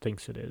government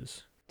thinks it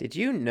is. Did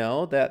you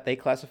know that they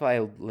classify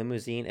a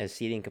limousine as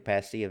seating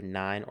capacity of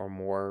 9 or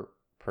more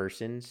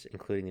persons,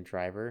 including the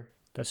driver?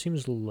 That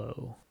seems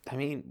low. I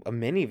mean, a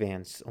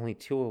minivan's only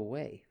 2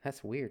 away.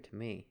 That's weird to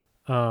me.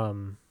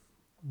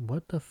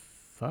 What the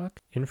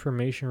fuck?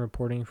 Information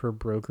reporting for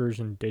brokers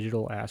and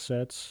digital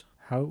assets.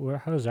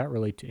 How does that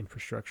relate to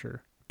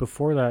infrastructure?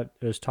 Before that,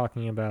 it was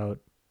talking about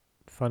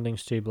funding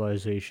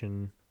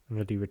stabilization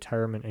under the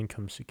Retirement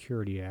Income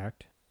Security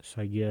Act.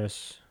 So I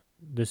guess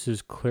this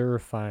is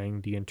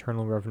clarifying the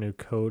Internal Revenue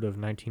Code of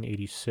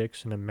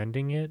 1986 and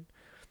amending it.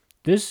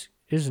 This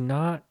is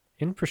not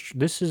infrastructure.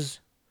 This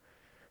is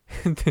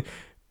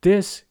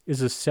this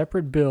is a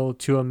separate bill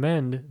to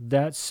amend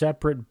that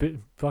separate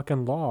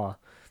fucking law.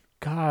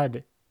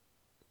 God,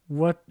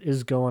 what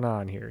is going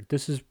on here?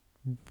 This is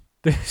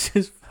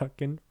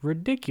fucking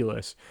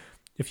ridiculous.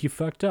 If you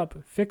fucked up,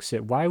 fix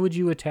it. Why would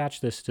you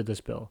attach this to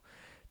this bill?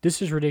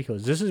 This is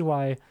ridiculous. This is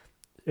why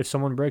if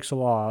someone breaks a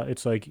law,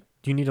 it's like,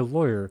 do you need a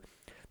lawyer?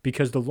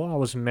 Because the law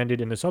was amended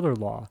in this other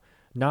law.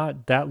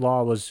 Not that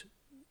law was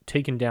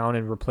taken down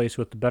and replaced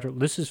with the better.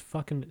 This is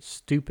fucking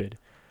stupid.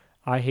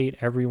 I hate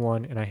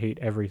everyone and I hate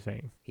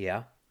everything.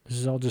 Yeah. This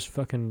is all just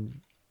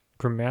fucking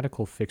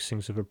grammatical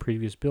fixings of a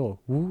previous bill.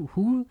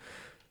 Who?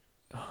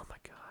 Oh my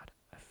God.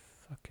 I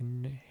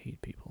fucking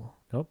hate people.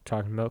 Nope.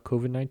 Talking about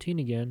COVID-19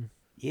 again.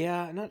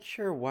 Yeah, I'm not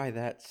sure why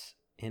that's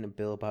in a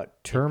bill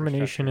about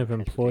termination of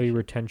employee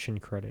retention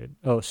credit.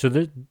 Oh, so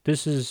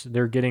this is,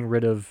 they're getting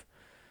rid of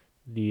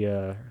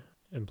the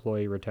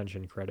employee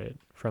retention credit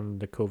from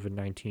the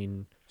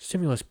COVID-19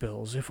 stimulus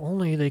bills. If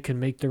only they could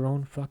make their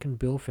own fucking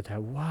bill for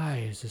that.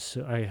 Why is this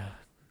so,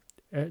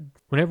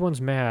 when everyone's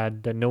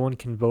mad that no one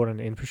can vote on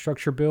an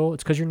infrastructure bill,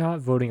 it's because you're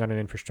not voting on an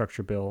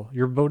infrastructure bill.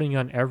 You're voting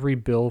on every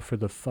bill for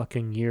the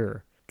fucking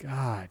year.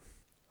 God.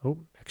 Oh,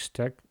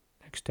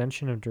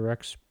 extension of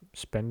direct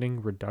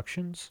spending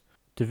reductions.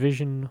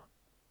 Division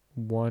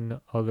 1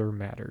 other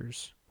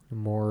matters.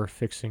 More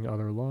fixing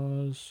other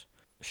laws.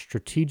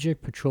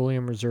 Strategic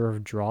Petroleum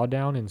Reserve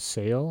drawdown and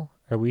sale.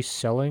 Are we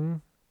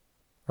selling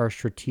our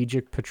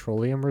strategic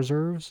petroleum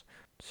reserves?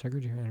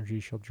 Secretary of Energy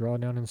shall draw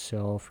down and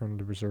sell from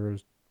the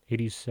reserves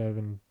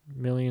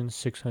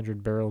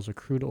 87,600,000 barrels of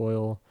crude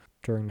oil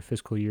during the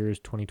fiscal years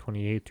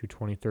 2028 through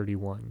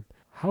 2031.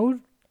 How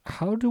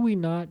do we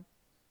not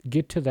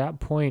get to that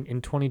point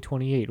in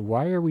 2028?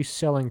 Why are we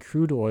selling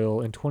crude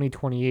oil in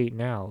 2028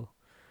 now?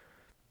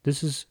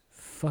 This is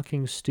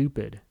fucking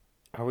stupid.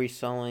 Are we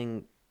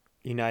selling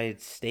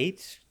United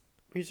States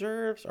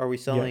reserves? Are we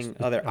selling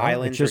other it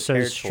islands just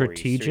or says territories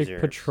Strategic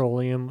reserves?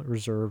 Petroleum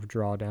Reserve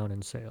drawdown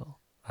and sale.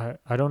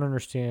 I don't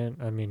understand.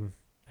 I mean,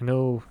 I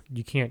know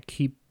you can't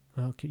keep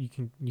you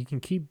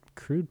can keep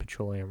crude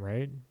petroleum,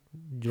 right?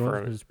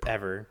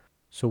 Forever.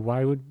 So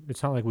why would,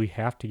 it's not like we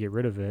have to get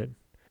rid of it.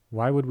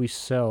 Why would we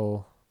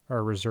sell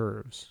our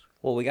reserves?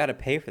 Well, we got to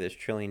pay for this $1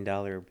 trillion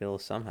bill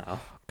somehow.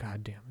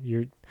 God damn.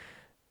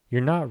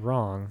 You're not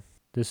wrong.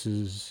 This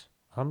is,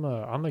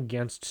 I'm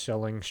against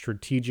selling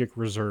strategic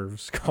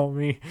reserves. Call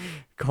me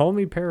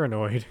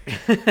paranoid.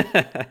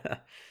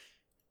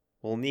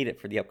 We'll need it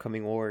for the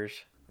upcoming wars.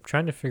 I'm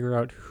trying to figure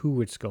out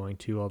who it's going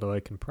to, although I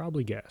can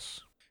probably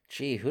guess.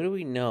 Gee, who do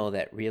we know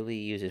that really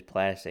uses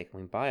plastic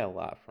and we buy a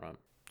lot from?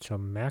 To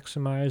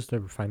maximize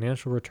the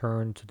financial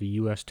return to the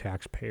U.S.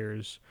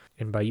 taxpayers.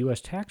 And by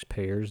U.S.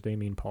 taxpayers, they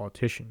mean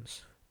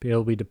politicians.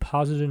 It'll be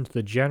deposited into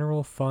the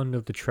general fund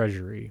of the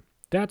Treasury.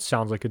 That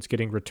sounds like it's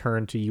getting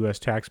returned to U.S.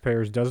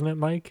 taxpayers, doesn't it,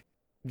 Mike?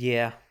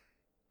 Yeah.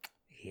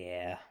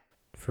 Yeah.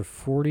 For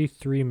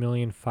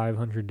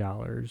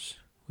 $43,500,000.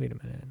 Wait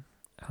a minute.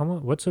 How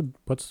much? What's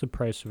the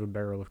price of a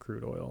barrel of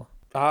crude oil?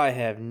 I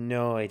have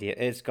no idea.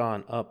 It's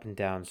gone up and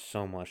down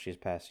so much these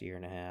past year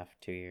and a half,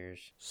 2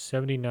 years.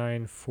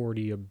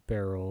 79.40 a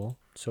barrel.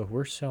 So if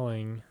we're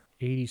selling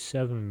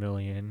 87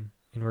 million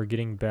and we're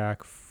getting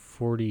back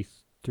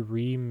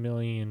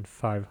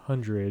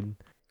 43,500,000.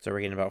 So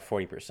we're getting about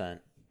 40%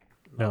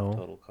 No, of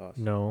total cost.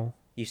 no.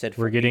 You said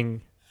We're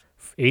getting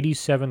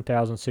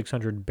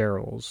 87,600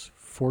 barrels,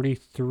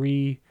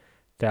 $43,500,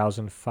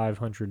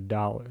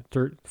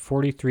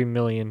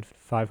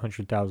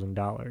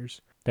 $43,500,000.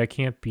 That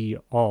can't be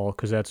all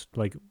because that's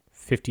like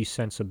 50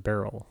 cents a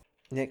barrel.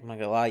 Nick, I'm not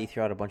gonna lie, you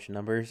threw out a bunch of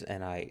numbers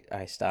and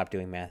I stopped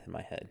doing math in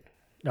my head.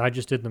 I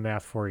just did the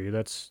math for you.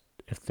 That's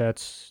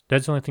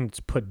the only thing that's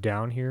put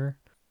down here.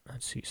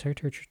 Let's see,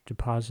 Secretary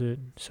deposit.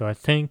 So I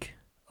think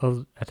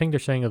they're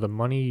saying of the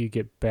money you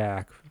get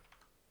back,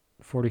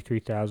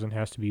 43,000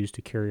 has to be used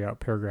to carry out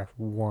paragraph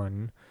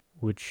 1,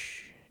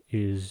 which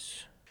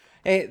is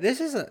Hey,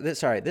 this is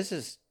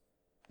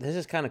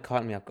kind of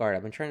caught me off guard.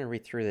 I've been trying to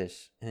read through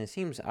this, and it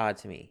seems odd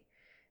to me.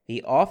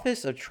 The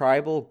Office of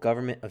Tribal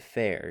Government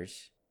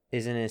Affairs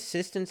is an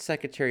assistant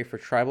secretary for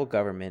tribal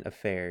government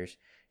affairs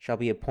shall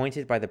be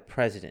appointed by the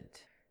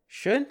president.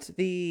 Shouldn't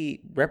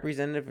the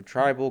representative of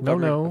tribal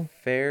government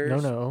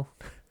affairs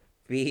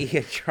be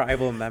a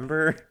tribal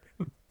member?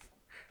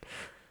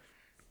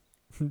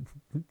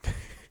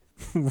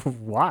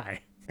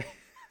 Why?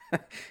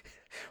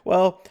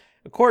 Well,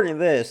 according to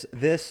this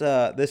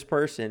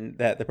person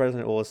that the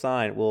president will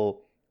assign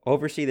will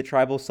oversee the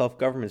tribal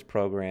self-governance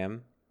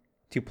program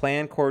to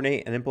plan,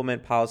 coordinate, and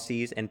implement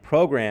policies and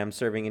programs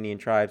serving Indian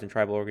tribes and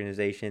tribal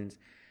organizations,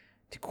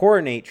 to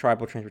coordinate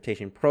tribal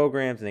transportation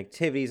programs and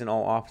activities in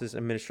all offices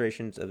and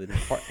administrations of the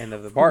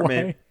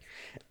department,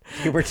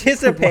 to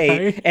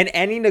participate in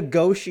any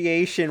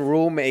negotiation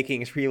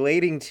rulemakings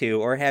relating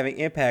to or having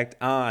impact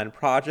on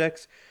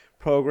projects,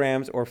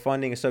 programs, or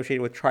funding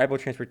associated with tribal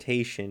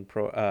transportation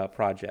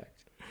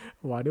projects.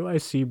 Why do I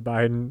see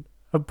Biden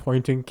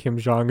appointing Kim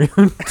Jong-un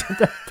to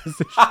that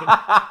position?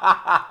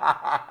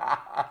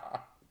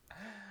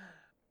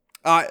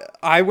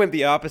 I went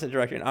the opposite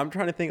direction. I'm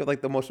trying to think of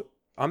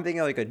I'm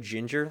thinking like a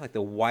ginger, like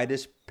the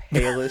whitest,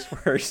 palest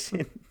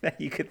person that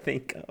you could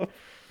think of.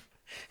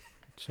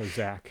 So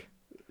Zach.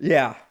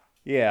 Yeah.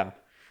 I'm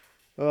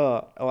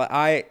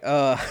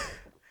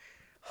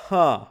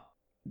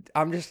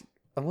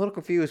a little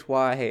confused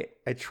why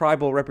a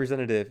tribal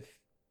representative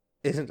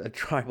isn't a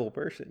tribal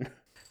person.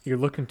 You're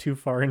looking too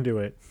far into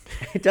it.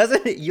 It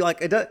doesn't. You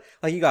like it does.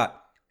 Like you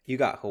got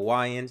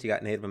Hawaiians, you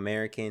got Native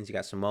Americans, you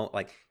got Samoan.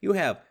 Like you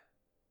have a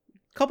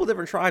couple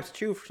different tribes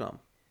to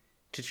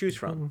choose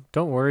from.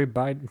 Don't worry,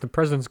 Biden. The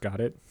president's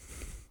got it.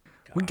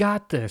 God. We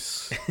got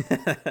this.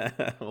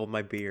 Hold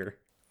my beer.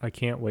 I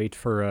can't wait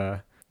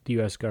for the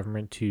U.S.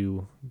 government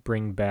to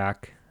bring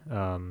back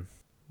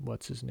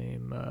what's his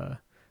name?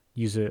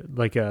 Use it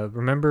like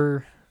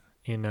remember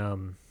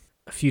in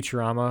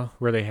Futurama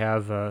where they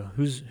have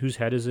whose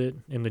head is it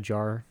in the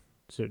jar?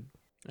 Is it?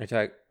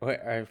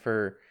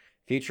 For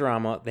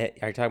Futurama,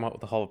 are you talking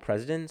about the Hall of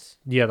Presidents?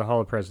 Yeah, the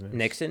Hall of Presidents.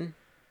 Nixon.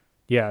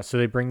 Yeah, so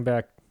they bring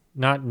back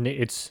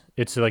it's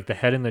like the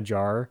head in the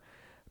jar,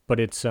 but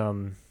it's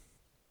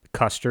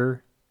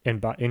Custer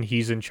and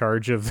he's in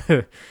charge of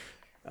the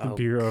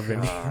Bureau of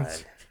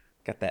Indians.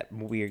 Got that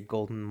weird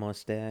golden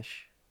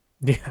mustache.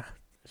 Yeah,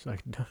 it's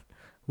like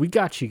we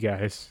got you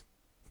guys.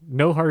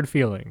 No hard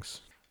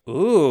feelings.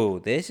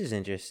 Ooh, this is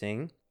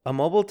interesting. A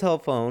mobile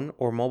telephone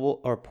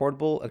or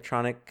portable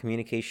electronic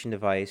communication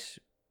device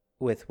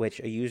with which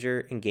a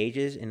user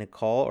engages in a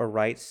call or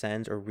writes,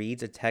 sends, or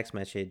reads a text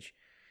message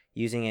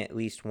using at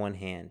least one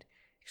hand.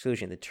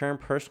 Exclusion. The term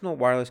personal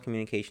wireless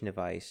communication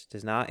device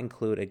does not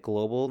include a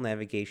global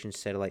navigation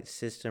satellite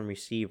system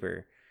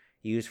receiver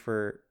used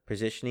for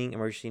positioning,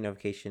 emergency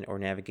notification, or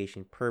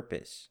navigation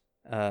purpose.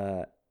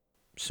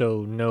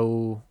 So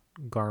no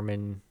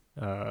Garmin,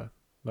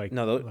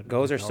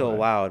 those are still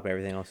allowed, but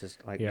everything else is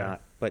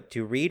not. But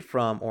to read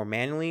from or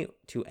manually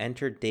to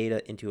enter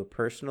data into a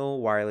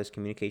personal wireless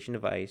communication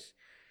device,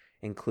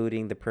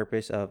 including the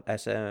purpose of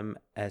SMS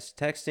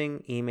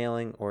texting,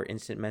 emailing, or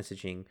instant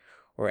messaging,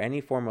 or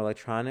any form of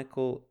electronic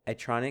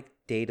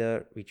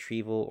data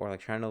retrieval or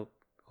electronic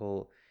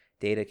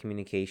data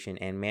communication,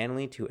 and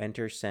manually to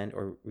enter, send,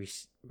 or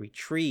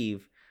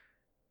retrieve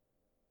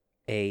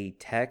a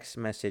text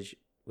message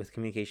with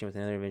communication with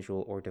another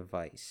individual or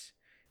device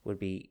would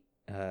be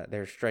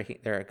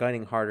they're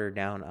gunning harder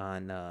down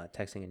on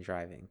texting and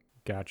driving.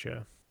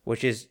 Gotcha.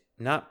 Which is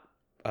not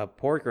a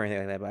pork or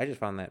anything like that, but I just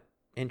found that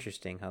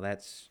interesting how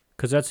that's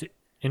because that's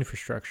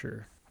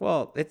infrastructure.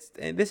 Well,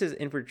 this is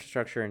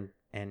infrastructure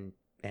and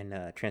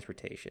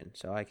transportation,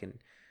 so I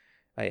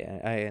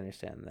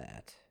understand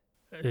that.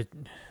 It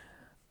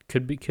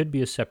could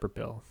be a separate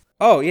bill.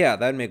 Oh yeah,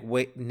 that would make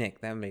way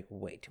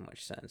too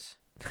much sense.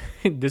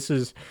 This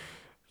is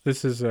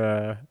This is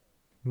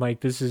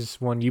Mike, this is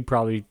one you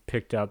probably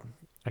picked up.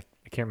 I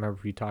can't remember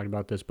if you talked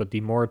about this, but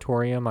the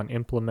moratorium on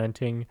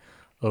implementing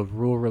a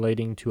rule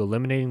relating to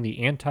eliminating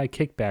the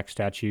anti-kickback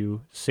statute,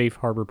 safe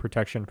harbor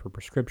protection for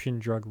prescription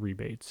drug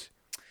rebates.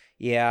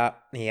 Yeah,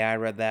 I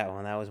read that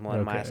one. That was one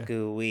of my Okay.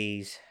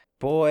 schoolies.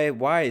 Boy,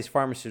 why is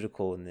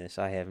pharmaceutical in this?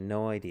 I have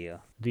no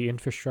idea. The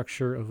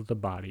infrastructure of the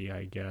body,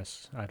 I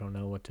guess. I don't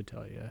know what to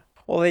tell you.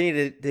 Well, they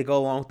need to go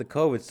along with the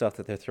COVID stuff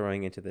that they're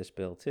throwing into this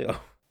bill too.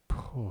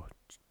 Oh,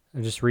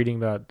 I'm just reading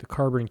about the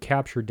carbon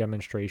capture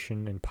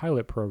demonstration and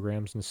pilot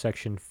programs in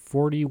section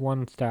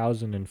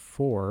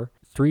 41,004,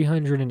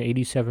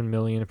 387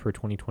 million for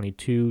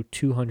 2022,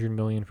 200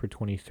 million for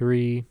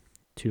 23,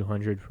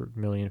 200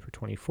 million for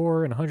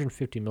 24, and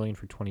 150 million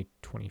for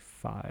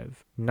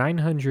 2025.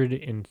 900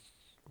 and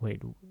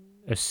wait,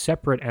 a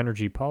separate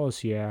energy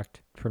policy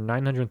act for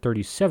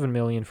 937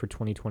 million for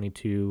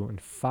 2022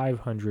 and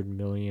 500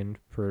 million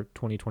for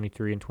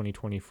 2023 and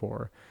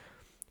 2024.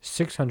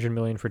 600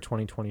 million for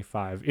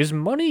 2025. Is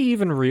money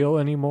even real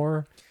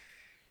anymore?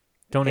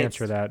 Don't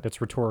answer It's that. That's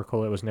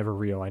rhetorical. It was never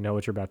real. I know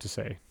what you're about to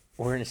say.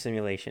 we're in a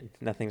simulation.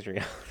 Nothing's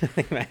real.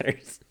 Nothing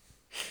matters.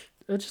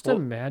 Just Well,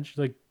 imagine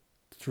like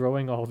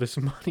throwing all this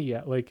money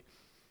at like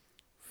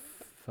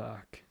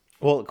fuck.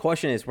 well, the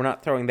question is, we're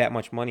not throwing that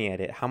much money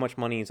at it. How much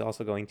money is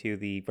also going to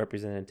the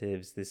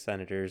representatives, the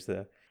senators,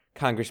 the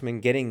congressmen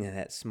getting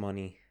that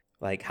money?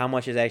 Like, how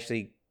much is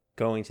actually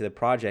going to the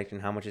project,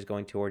 and how much is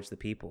going towards the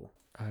people?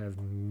 I have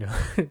no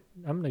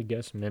I'm gonna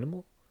guess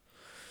minimal.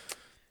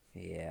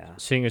 Yeah,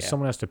 Seeing as yeah.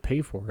 someone has to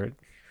pay for it.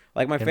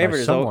 Like my And by favorite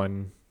is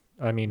someone,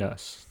 I mean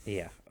us.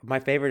 yeah, my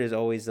favorite is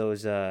always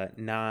those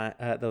not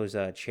those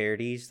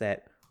charities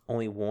that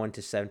only 1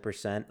 to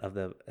 7%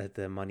 of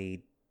the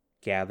money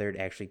gathered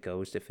actually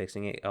goes to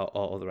fixing it.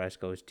 All the rest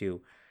goes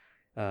to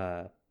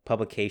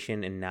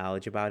publication and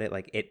knowledge about it.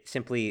 Like it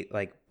simply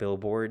like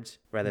billboards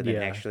rather than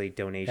Yeah. actually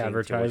donation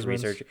towards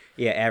Advertisements. research.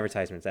 Yeah,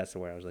 advertisements. That's the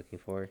word I was looking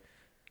for.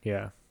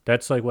 Yeah.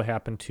 That's like what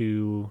happened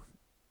to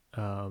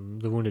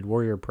the Wounded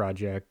Warrior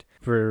Project.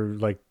 For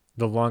like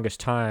the longest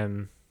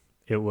time,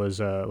 it was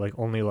like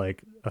only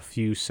like a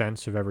few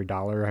cents of every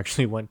dollar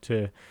actually went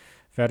to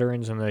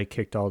veterans, and they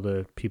kicked all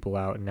the people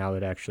out, and now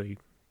it actually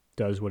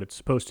does what it's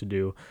supposed to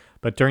do.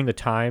 But during the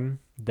time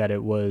that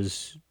it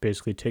was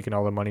basically taking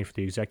all the money for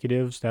the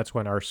executives, that's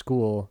when our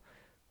school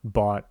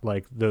bought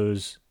like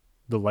the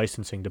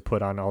licensing to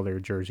put on all their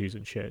jerseys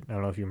and shit. I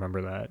don't know if you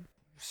remember that.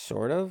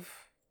 Sort of.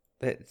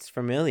 It's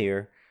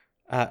familiar.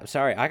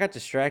 Sorry, I got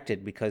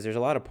distracted because there's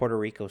a lot of Puerto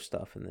Rico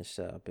stuff in this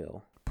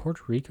bill.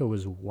 Puerto Rico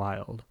was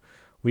wild.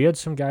 We had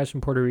some guys from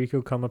Puerto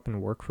Rico come up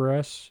and work for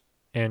us,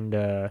 and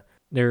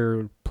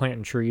they're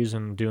planting trees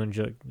and doing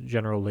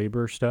general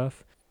labor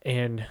stuff.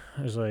 And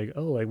I was like,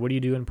 "Oh, like what do you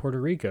do in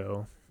Puerto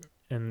Rico?"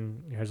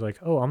 And I was like,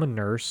 "Oh, I'm a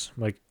nurse."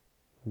 I'm like,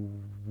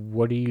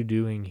 what are you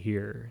doing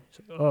here?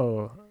 He's like,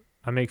 "Oh,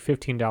 I make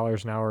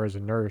 $15 an hour as a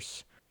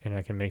nurse, and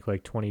I can make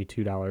like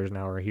 $22 an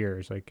hour here."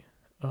 It's like,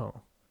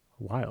 "Oh,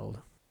 wild."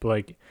 But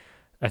like,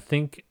 I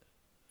think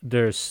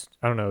there's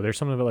I don't know, there's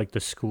something about like the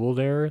school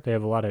there. They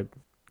have a lot of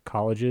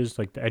colleges,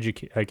 like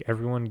like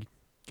everyone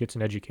gets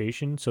an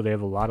education, so they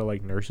have a lot of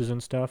like nurses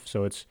and stuff.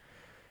 So it's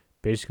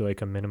basically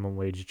like a minimum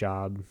wage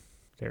job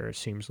there. It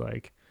seems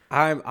like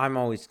I'm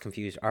always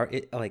confused. Are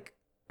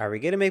we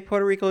gonna make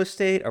Puerto Rico a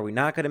state? Are we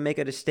not gonna make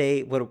it a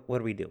state? What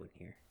are we doing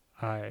here?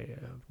 I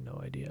have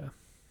no idea.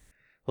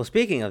 Well,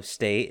 speaking of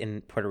state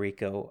in Puerto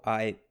Rico,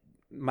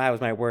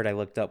 my word I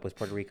looked up was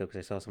Puerto Rico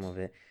because I saw some of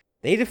it.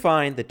 They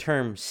defined the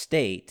term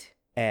state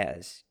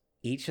as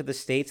each of the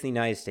states in the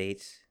United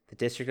States, the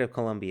District of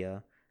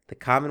Columbia, the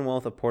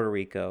Commonwealth of Puerto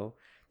Rico,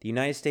 the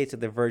United States of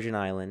the Virgin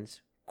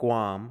Islands,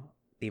 Guam,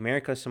 the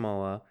America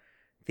Samoa,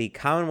 the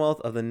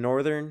Commonwealth of the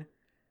Northern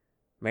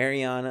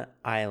Mariana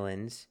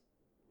Islands,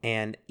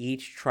 and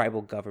each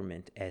tribal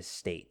government as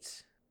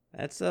states.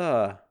 That's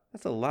a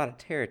lot of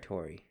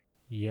territory.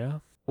 Yeah.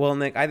 Well,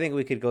 Nick, I think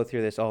we could go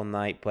through this all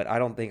night, but I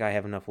don't think I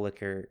have enough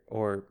liquor,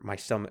 or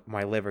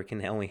my liver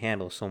can only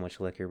handle so much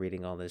liquor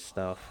reading all this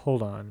stuff.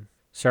 Hold on.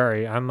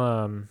 Sorry,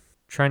 I'm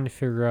trying to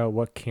figure out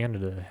what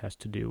Canada has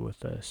to do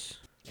with this.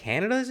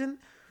 Canada's in?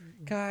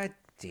 God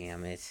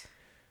damn it.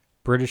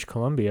 British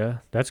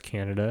Columbia, that's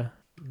Canada.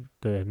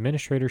 The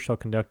administrator shall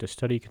conduct a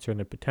study concerning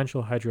the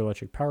potential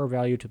hydroelectric power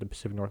value to the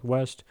Pacific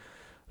Northwest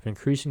of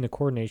increasing the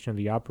coordination of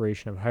the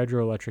operation of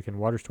hydroelectric and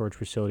water storage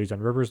facilities on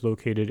rivers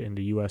located in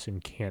the U.S.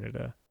 and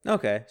Canada.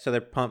 Okay, so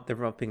they're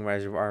pumping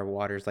reservoir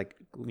waters like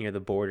near the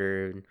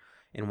border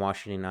in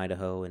Washington,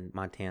 Idaho, and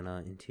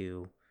Montana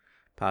into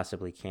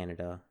possibly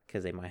Canada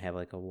because they might have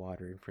like a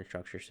water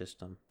infrastructure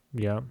system.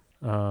 Yeah.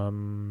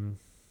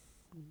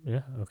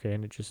 Yeah, okay,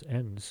 and it just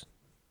ends.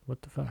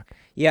 What the fuck?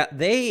 Yeah,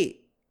 they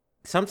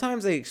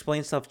sometimes they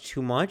explain stuff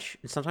too much,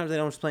 and sometimes they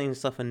don't explain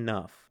stuff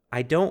enough.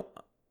 I don't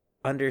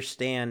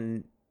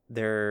understand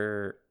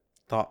their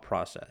thought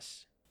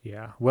process.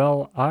 Yeah.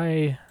 Well,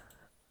 I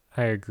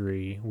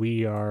agree.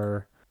 We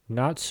are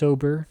not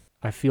sober.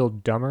 I feel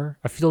dumber.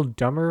 I feel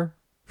dumber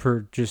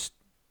for just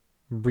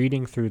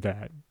reading through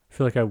that. I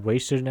feel like I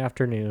wasted an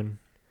afternoon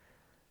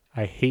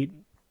I hate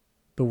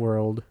the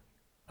world.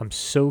 I'm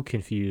so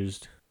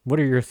confused. What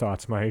are your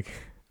thoughts, Mike?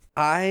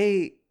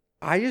 I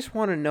I just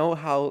want to know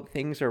how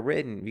things are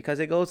written because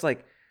it goes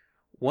like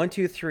 1,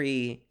 2,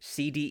 3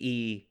 C D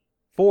E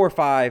 4,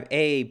 5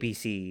 A B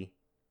C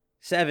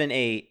 7,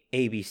 8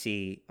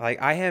 ABC.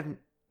 Like I have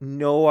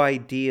no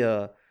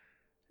idea.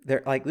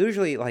 They're like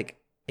usually like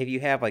if you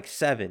have like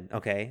seven,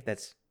 okay,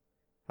 that's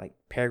like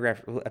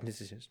paragraph. This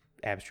is just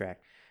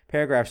abstract.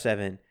 Paragraph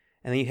 7,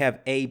 and then you have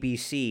A B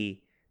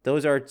C.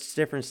 Those are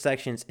different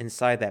sections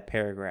inside that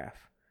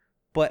paragraph,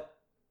 but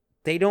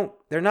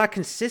they're not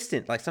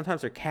consistent. Like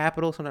sometimes they're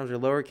capital, sometimes they're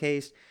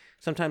lowercase,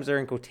 sometimes they're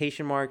in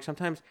quotation marks,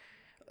 sometimes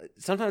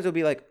it'll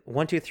be like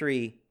 1, 2,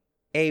 3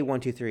 A 1,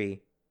 2,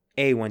 3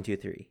 A 1, 2,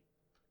 3.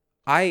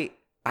 I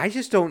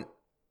just don't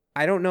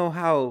know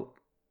how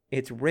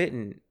it's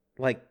written.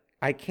 Like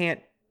I can't.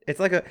 It's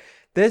like a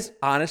this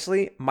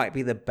honestly might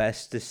be the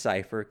best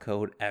decipher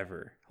code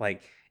ever.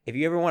 Like if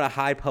you ever want to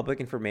hide public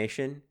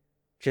information,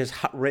 just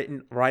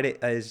write it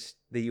as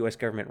the U.S.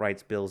 government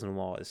writes bills and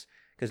laws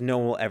because no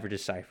one will ever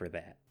decipher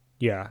that.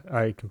 Yeah,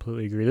 I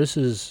completely agree.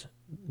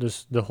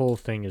 The whole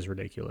thing is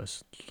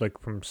ridiculous, like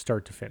from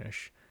start to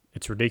finish.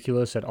 It's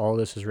ridiculous that all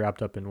this is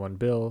wrapped up in one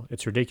bill.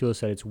 It's ridiculous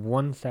that it's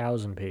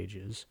 1,000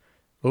 pages,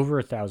 over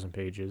 1,000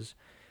 pages.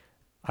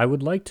 I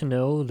would like to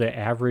know the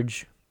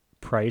average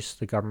price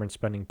the government's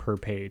spending per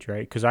page,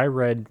 right? Because I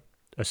read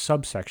a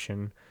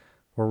subsection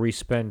where we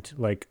spent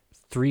like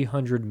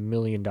 $300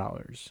 million,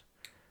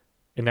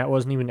 and that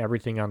wasn't even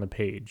everything on the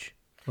page.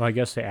 Well, I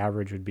guess the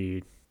average would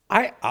be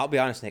I'll be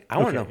honest, Nick. I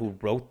want to know okay. who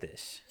wrote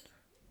this.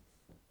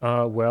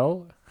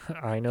 Well,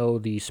 I know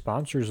the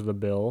sponsors of the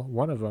bill.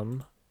 One of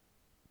them,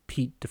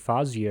 Pete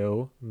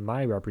DeFazio,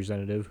 my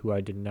representative, who I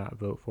did not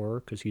vote for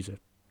because he's a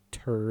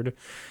turd.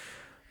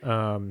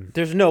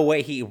 There's no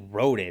way he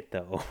wrote it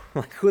though.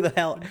 Like who the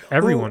hell? Who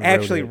Everyone wrote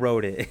actually it.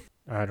 wrote it?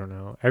 I don't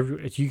know.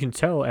 You can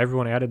tell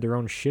everyone added their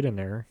own shit in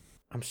there.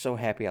 I'm so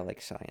happy I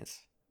like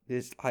science.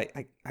 This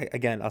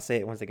again, I'll say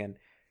it once again.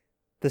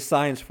 The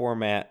science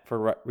format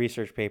for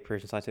research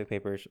papers and scientific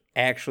papers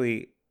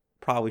actually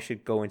probably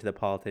should go into the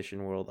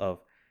politician world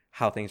of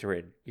how things are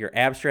written. Your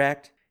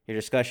abstract, your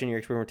discussion, your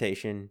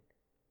experimentation,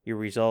 your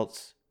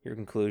results, your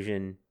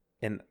conclusion,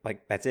 and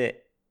like that's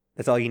it.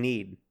 That's all you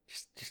need.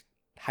 Just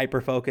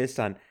hyper focused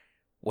on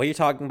what you're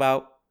talking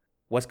about,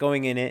 what's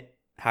going in it,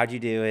 how'd you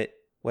do it,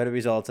 what are the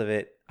results of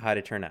it, how'd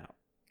it turn out.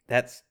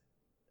 That's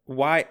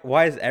why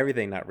is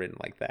everything not written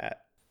like that?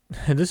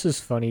 This is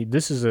funny.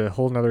 This is a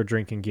whole nother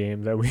drinking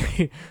game that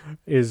we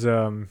is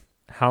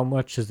how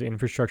much does the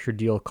infrastructure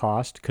deal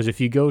cost? Because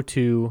if you go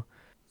to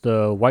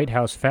the White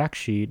House fact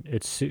sheet,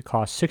 it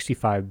costs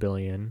 65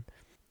 billion.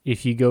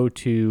 If you go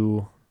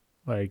to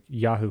like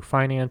Yahoo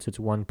Finance, it's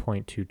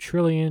 1.2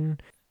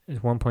 trillion. It's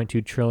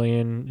 1.2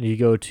 trillion. You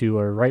go to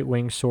a right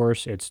wing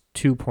source, it's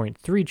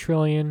 2.3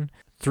 trillion,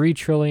 3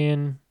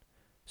 trillion.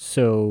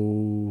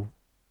 So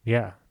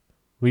yeah,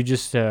 we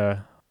just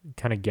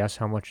kind of guess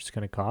how much it's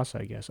going to cost,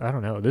 I guess. I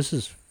don't know. This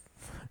is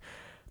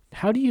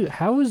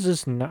how is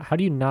this not, how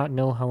do you not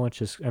know how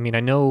much is, I mean, I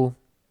know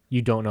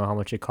you don't know how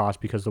much it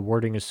costs because the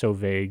wording is so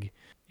vague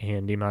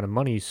and the amount of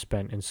money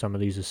spent in some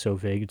of these is so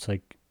vague. It's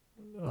like,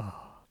 ugh,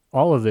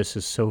 all of this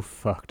is so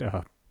fucked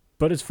up,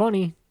 but it's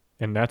funny,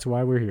 and that's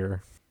why we're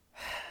here.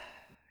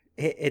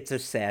 It's a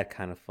sad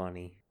kind of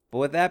funny. But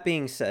with that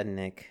being said,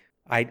 Nick,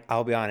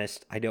 I'll be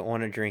honest, I don't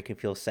want to drink and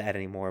feel sad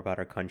anymore about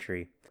our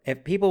country.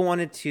 If people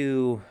wanted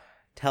to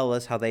tell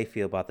us how they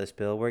feel about this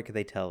bill, where could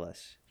they tell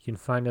us? You can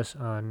find us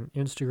on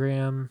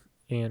Instagram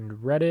and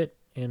Reddit,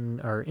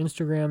 and our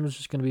Instagram is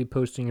just going to be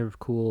posting of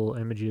cool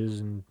images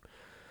and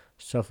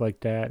stuff like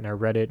that, and our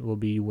Reddit will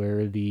be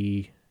where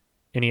the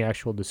any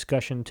actual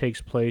discussion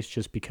takes place,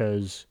 just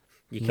because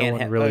You no can't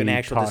one have really an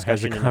actual has a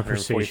discussion in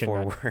conversation 144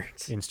 on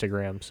words.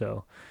 Instagram.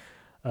 So,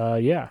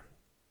 yeah,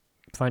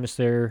 find us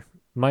there.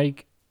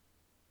 Mike,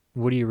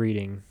 what are you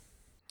reading?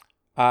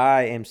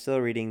 I am still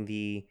reading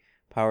The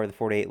Power of the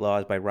 48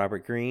 Laws by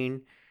Robert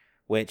Greene,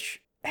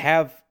 which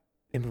have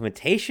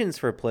implementations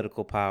for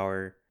political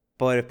power.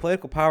 But if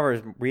political power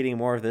is reading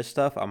more of this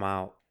stuff, I'm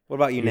out. What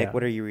about you, Nick? Yeah,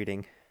 What are you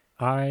reading?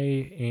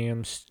 I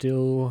am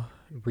still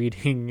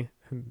reading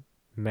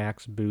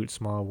Max Boot,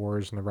 Small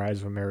Wars and the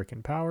Rise of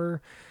American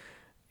Power,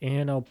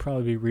 and I'll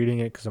probably be reading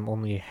it because I'm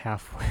only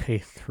halfway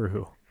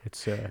through.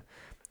 It's a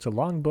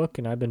long book,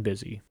 and I've been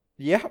busy.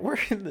 Yeah, we're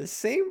in the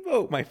same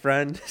boat, my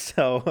friend.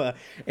 So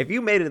if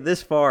you made it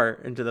this far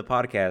into the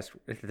podcast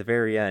at the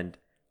very end,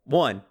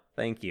 one,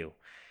 thank you.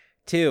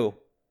 Two,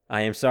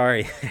 I am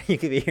sorry you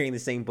could be hearing the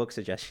same book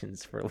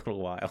suggestions for a little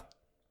while.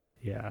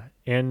 Yeah,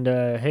 and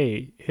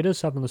hey, hit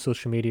us up on the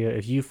social media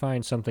if you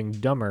find something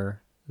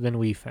dumber than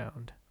we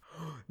found.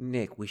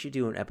 Nick, we should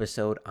do an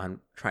episode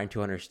on trying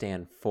to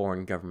understand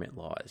foreign government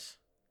laws.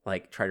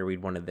 Like, try to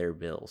read one of their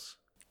bills.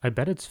 I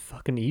bet it's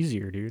fucking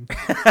easier, dude.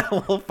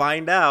 We'll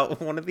find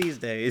out one of these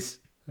days.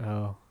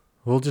 Oh,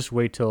 we'll just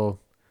wait till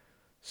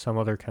some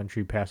other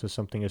country passes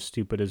something as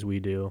stupid as we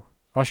do.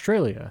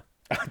 Australia.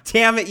 Oh,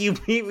 damn it, you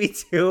beat me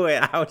to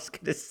it. I was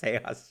going to say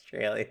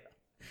Australia.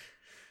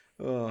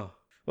 Oh.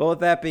 Well,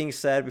 with that being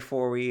said,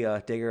 before we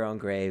dig our own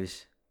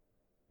graves,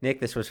 Nick,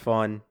 this was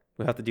fun.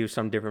 We'll have to do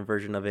some different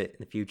version of it in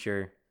the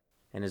future.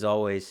 And as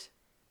always,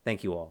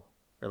 thank you all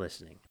for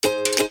listening.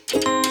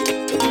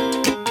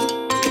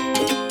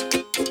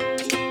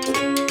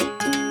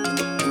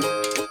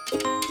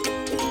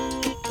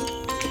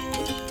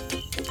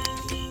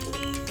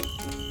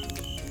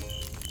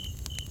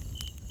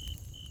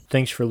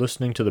 Thanks for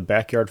listening to the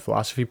Backyard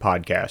Philosophy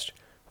Podcast.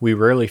 We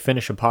rarely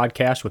finish a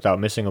podcast without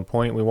missing a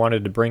point we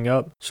wanted to bring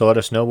up, so let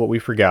us know what we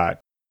forgot.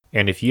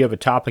 And if you have a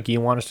topic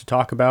you want us to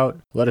talk about,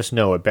 let us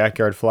know at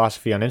Backyard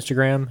Philosophy on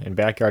Instagram and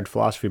Backyard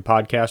Philosophy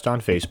Podcast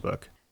on Facebook.